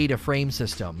the Ada frame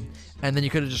system, and then you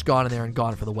could have just gone in there and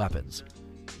gone for the weapons.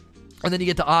 And then you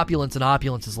get to Opulence, and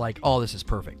Opulence is like, oh, this is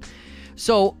perfect.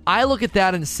 So I look at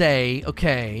that and say,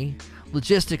 okay,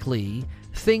 logistically,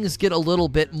 things get a little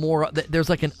bit more, there's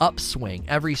like an upswing.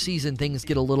 Every season, things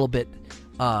get a little bit,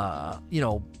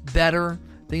 better.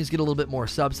 Things get a little bit more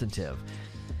substantive.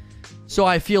 So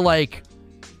I feel like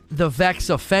the Vex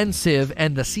offensive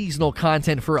and the seasonal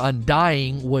content for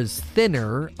Undying was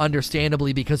thinner,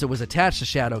 understandably, because it was attached to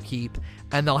Shadowkeep,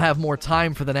 and they'll have more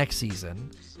time for the next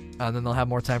season. And then they'll have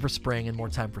more time for spring and more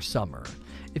time for summer.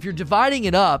 If you're dividing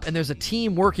it up and there's a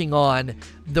team working on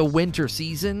the winter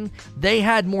season, they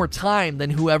had more time than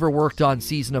whoever worked on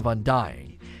Season of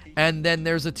Undying. And then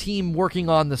there's a team working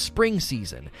on the spring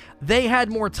season. They had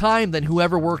more time than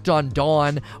whoever worked on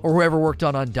Dawn or whoever worked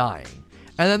on Undying.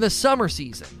 And then the summer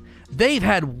season, they've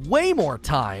had way more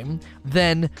time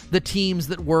than the teams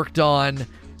that worked on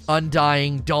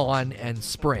Undying, Dawn, and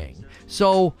Spring.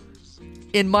 So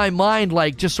in my mind,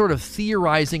 like just sort of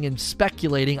theorizing and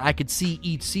speculating, I could see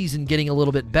each season getting a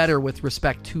little bit better with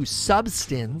respect to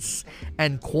substance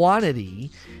and quantity,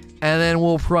 and then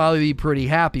we'll probably be pretty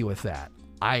happy with that.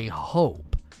 I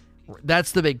hope.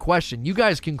 That's the big question. You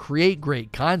guys can create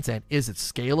great content. Is it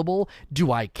scalable?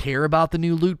 Do I care about the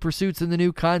new loot pursuits and the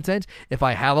new content? If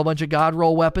I have a bunch of God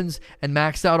roll weapons and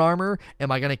maxed out armor,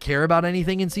 am I going to care about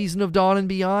anything in Season of Dawn and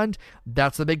beyond?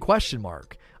 That's the big question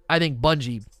mark. I think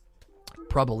Bungie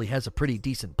probably has a pretty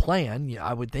decent plan.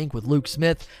 I would think with Luke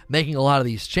Smith making a lot of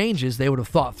these changes, they would have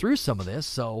thought through some of this,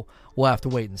 so we'll have to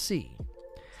wait and see.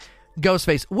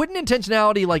 Ghostface, wouldn't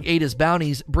intentionality like Ada's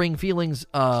bounties bring feelings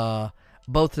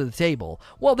both to the table?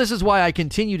 Well, this is why I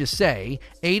continue to say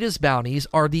Ada's bounties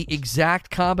are the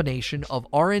exact combination of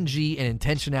RNG and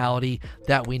intentionality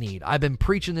that we need. I've been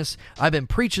preaching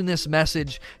this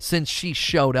message since she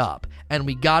showed up, and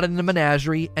we got it in the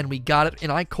Menagerie, and we got it in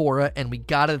Ikora, and we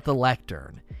got it at the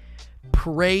Lectern.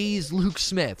 Praise Luke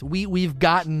Smith. We've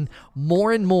gotten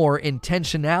more and more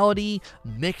intentionality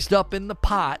mixed up in the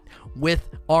pot with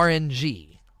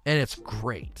RNG, and it's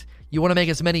great. You want to make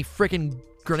as many freaking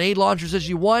grenade launchers as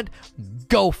you want?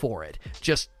 Go for it.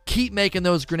 Just keep making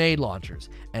those grenade launchers,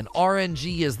 and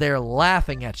RNG is there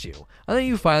laughing at you. And then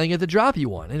you finally get the drop you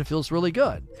want, and it feels really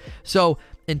good. So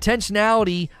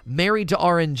intentionality married to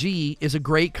RNG is a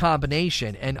great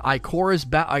combination, and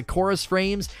Ikora's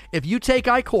frames, if you take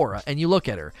Ikora and you look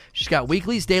at her, she's got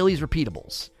weeklies, dailies,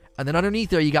 repeatables, and then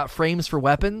underneath there you got frames for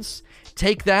weapons.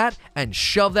 Take that and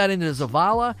shove that into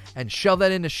Zavala, and shove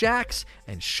that into Shaxx,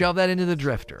 and shove that into the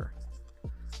Drifter.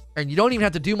 And you don't even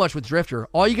have to do much with Drifter.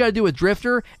 All you got to do with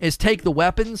Drifter is take the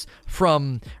weapons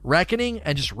from Reckoning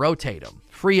and just rotate them.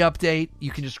 Free update.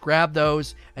 You can just grab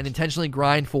those and intentionally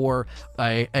grind for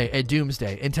a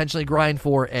Doomsday. Intentionally grind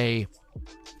for a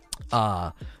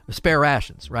spare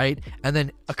rations, right? And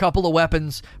then a couple of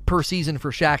weapons per season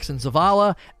for Shaxx and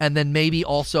Zavala, and then maybe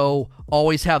also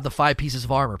always have the 5 pieces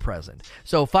of armor present.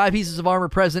 So 5 pieces of armor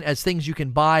present as things you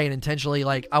can buy, and intentionally,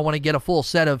 like, I want to get a full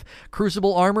set of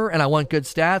Crucible armor, and I want good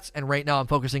stats, and right now I'm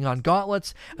focusing on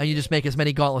gauntlets, and you just make as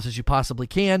many gauntlets as you possibly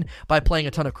can by playing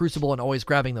a ton of Crucible and always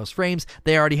grabbing those frames.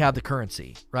 They already have the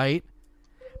currency, right?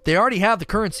 They already have the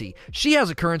currency. She has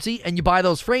a currency, and you buy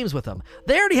those frames with them.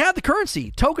 They already have the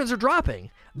currency. Tokens are dropping.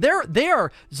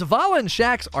 Zavala and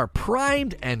Shaxx are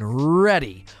primed and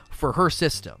ready for her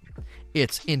system.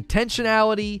 It's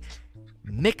intentionality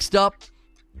mixed up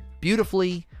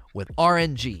beautifully with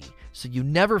RNG. So you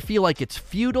never feel like it's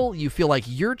futile. You feel like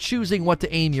you're choosing what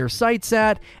to aim your sights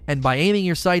at, and by aiming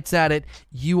your sights at it,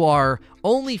 you are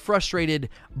only frustrated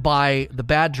by the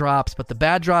bad drops, but the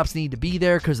bad drops need to be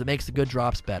there because it makes the good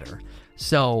drops better.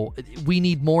 So we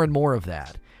need more and more of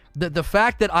that. The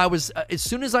fact that I was, as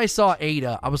soon as I saw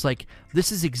Ada, I was like,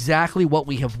 this is exactly what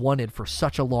we have wanted for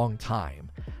such a long time.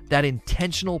 That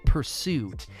intentional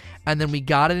pursuit. And then we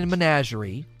got it in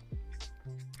Menagerie.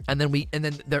 And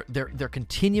then they're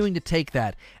continuing to take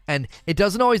that. And it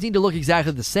doesn't always need to look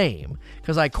exactly the same,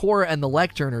 because Ikora and the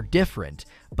Lectern are different,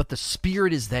 but the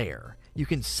spirit is there. You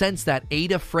can sense that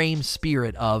Ada frame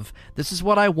spirit of, this is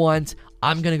what I want,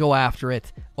 I'm going to go after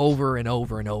it over and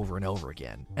over and over and over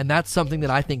again. And that's something that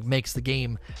I think makes the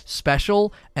game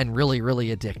special and really,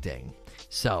 really addicting.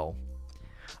 So,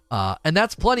 and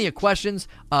that's plenty of questions.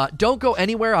 Don't go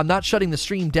anywhere. I'm not shutting the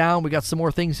stream down. We got some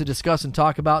more things to discuss and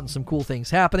talk about and some cool things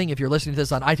happening. If you're listening to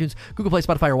this on iTunes, Google Play,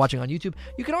 Spotify, or watching on YouTube,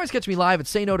 you can always catch me live at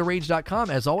saynotorage.com.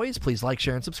 As always, please like,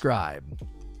 share, and subscribe.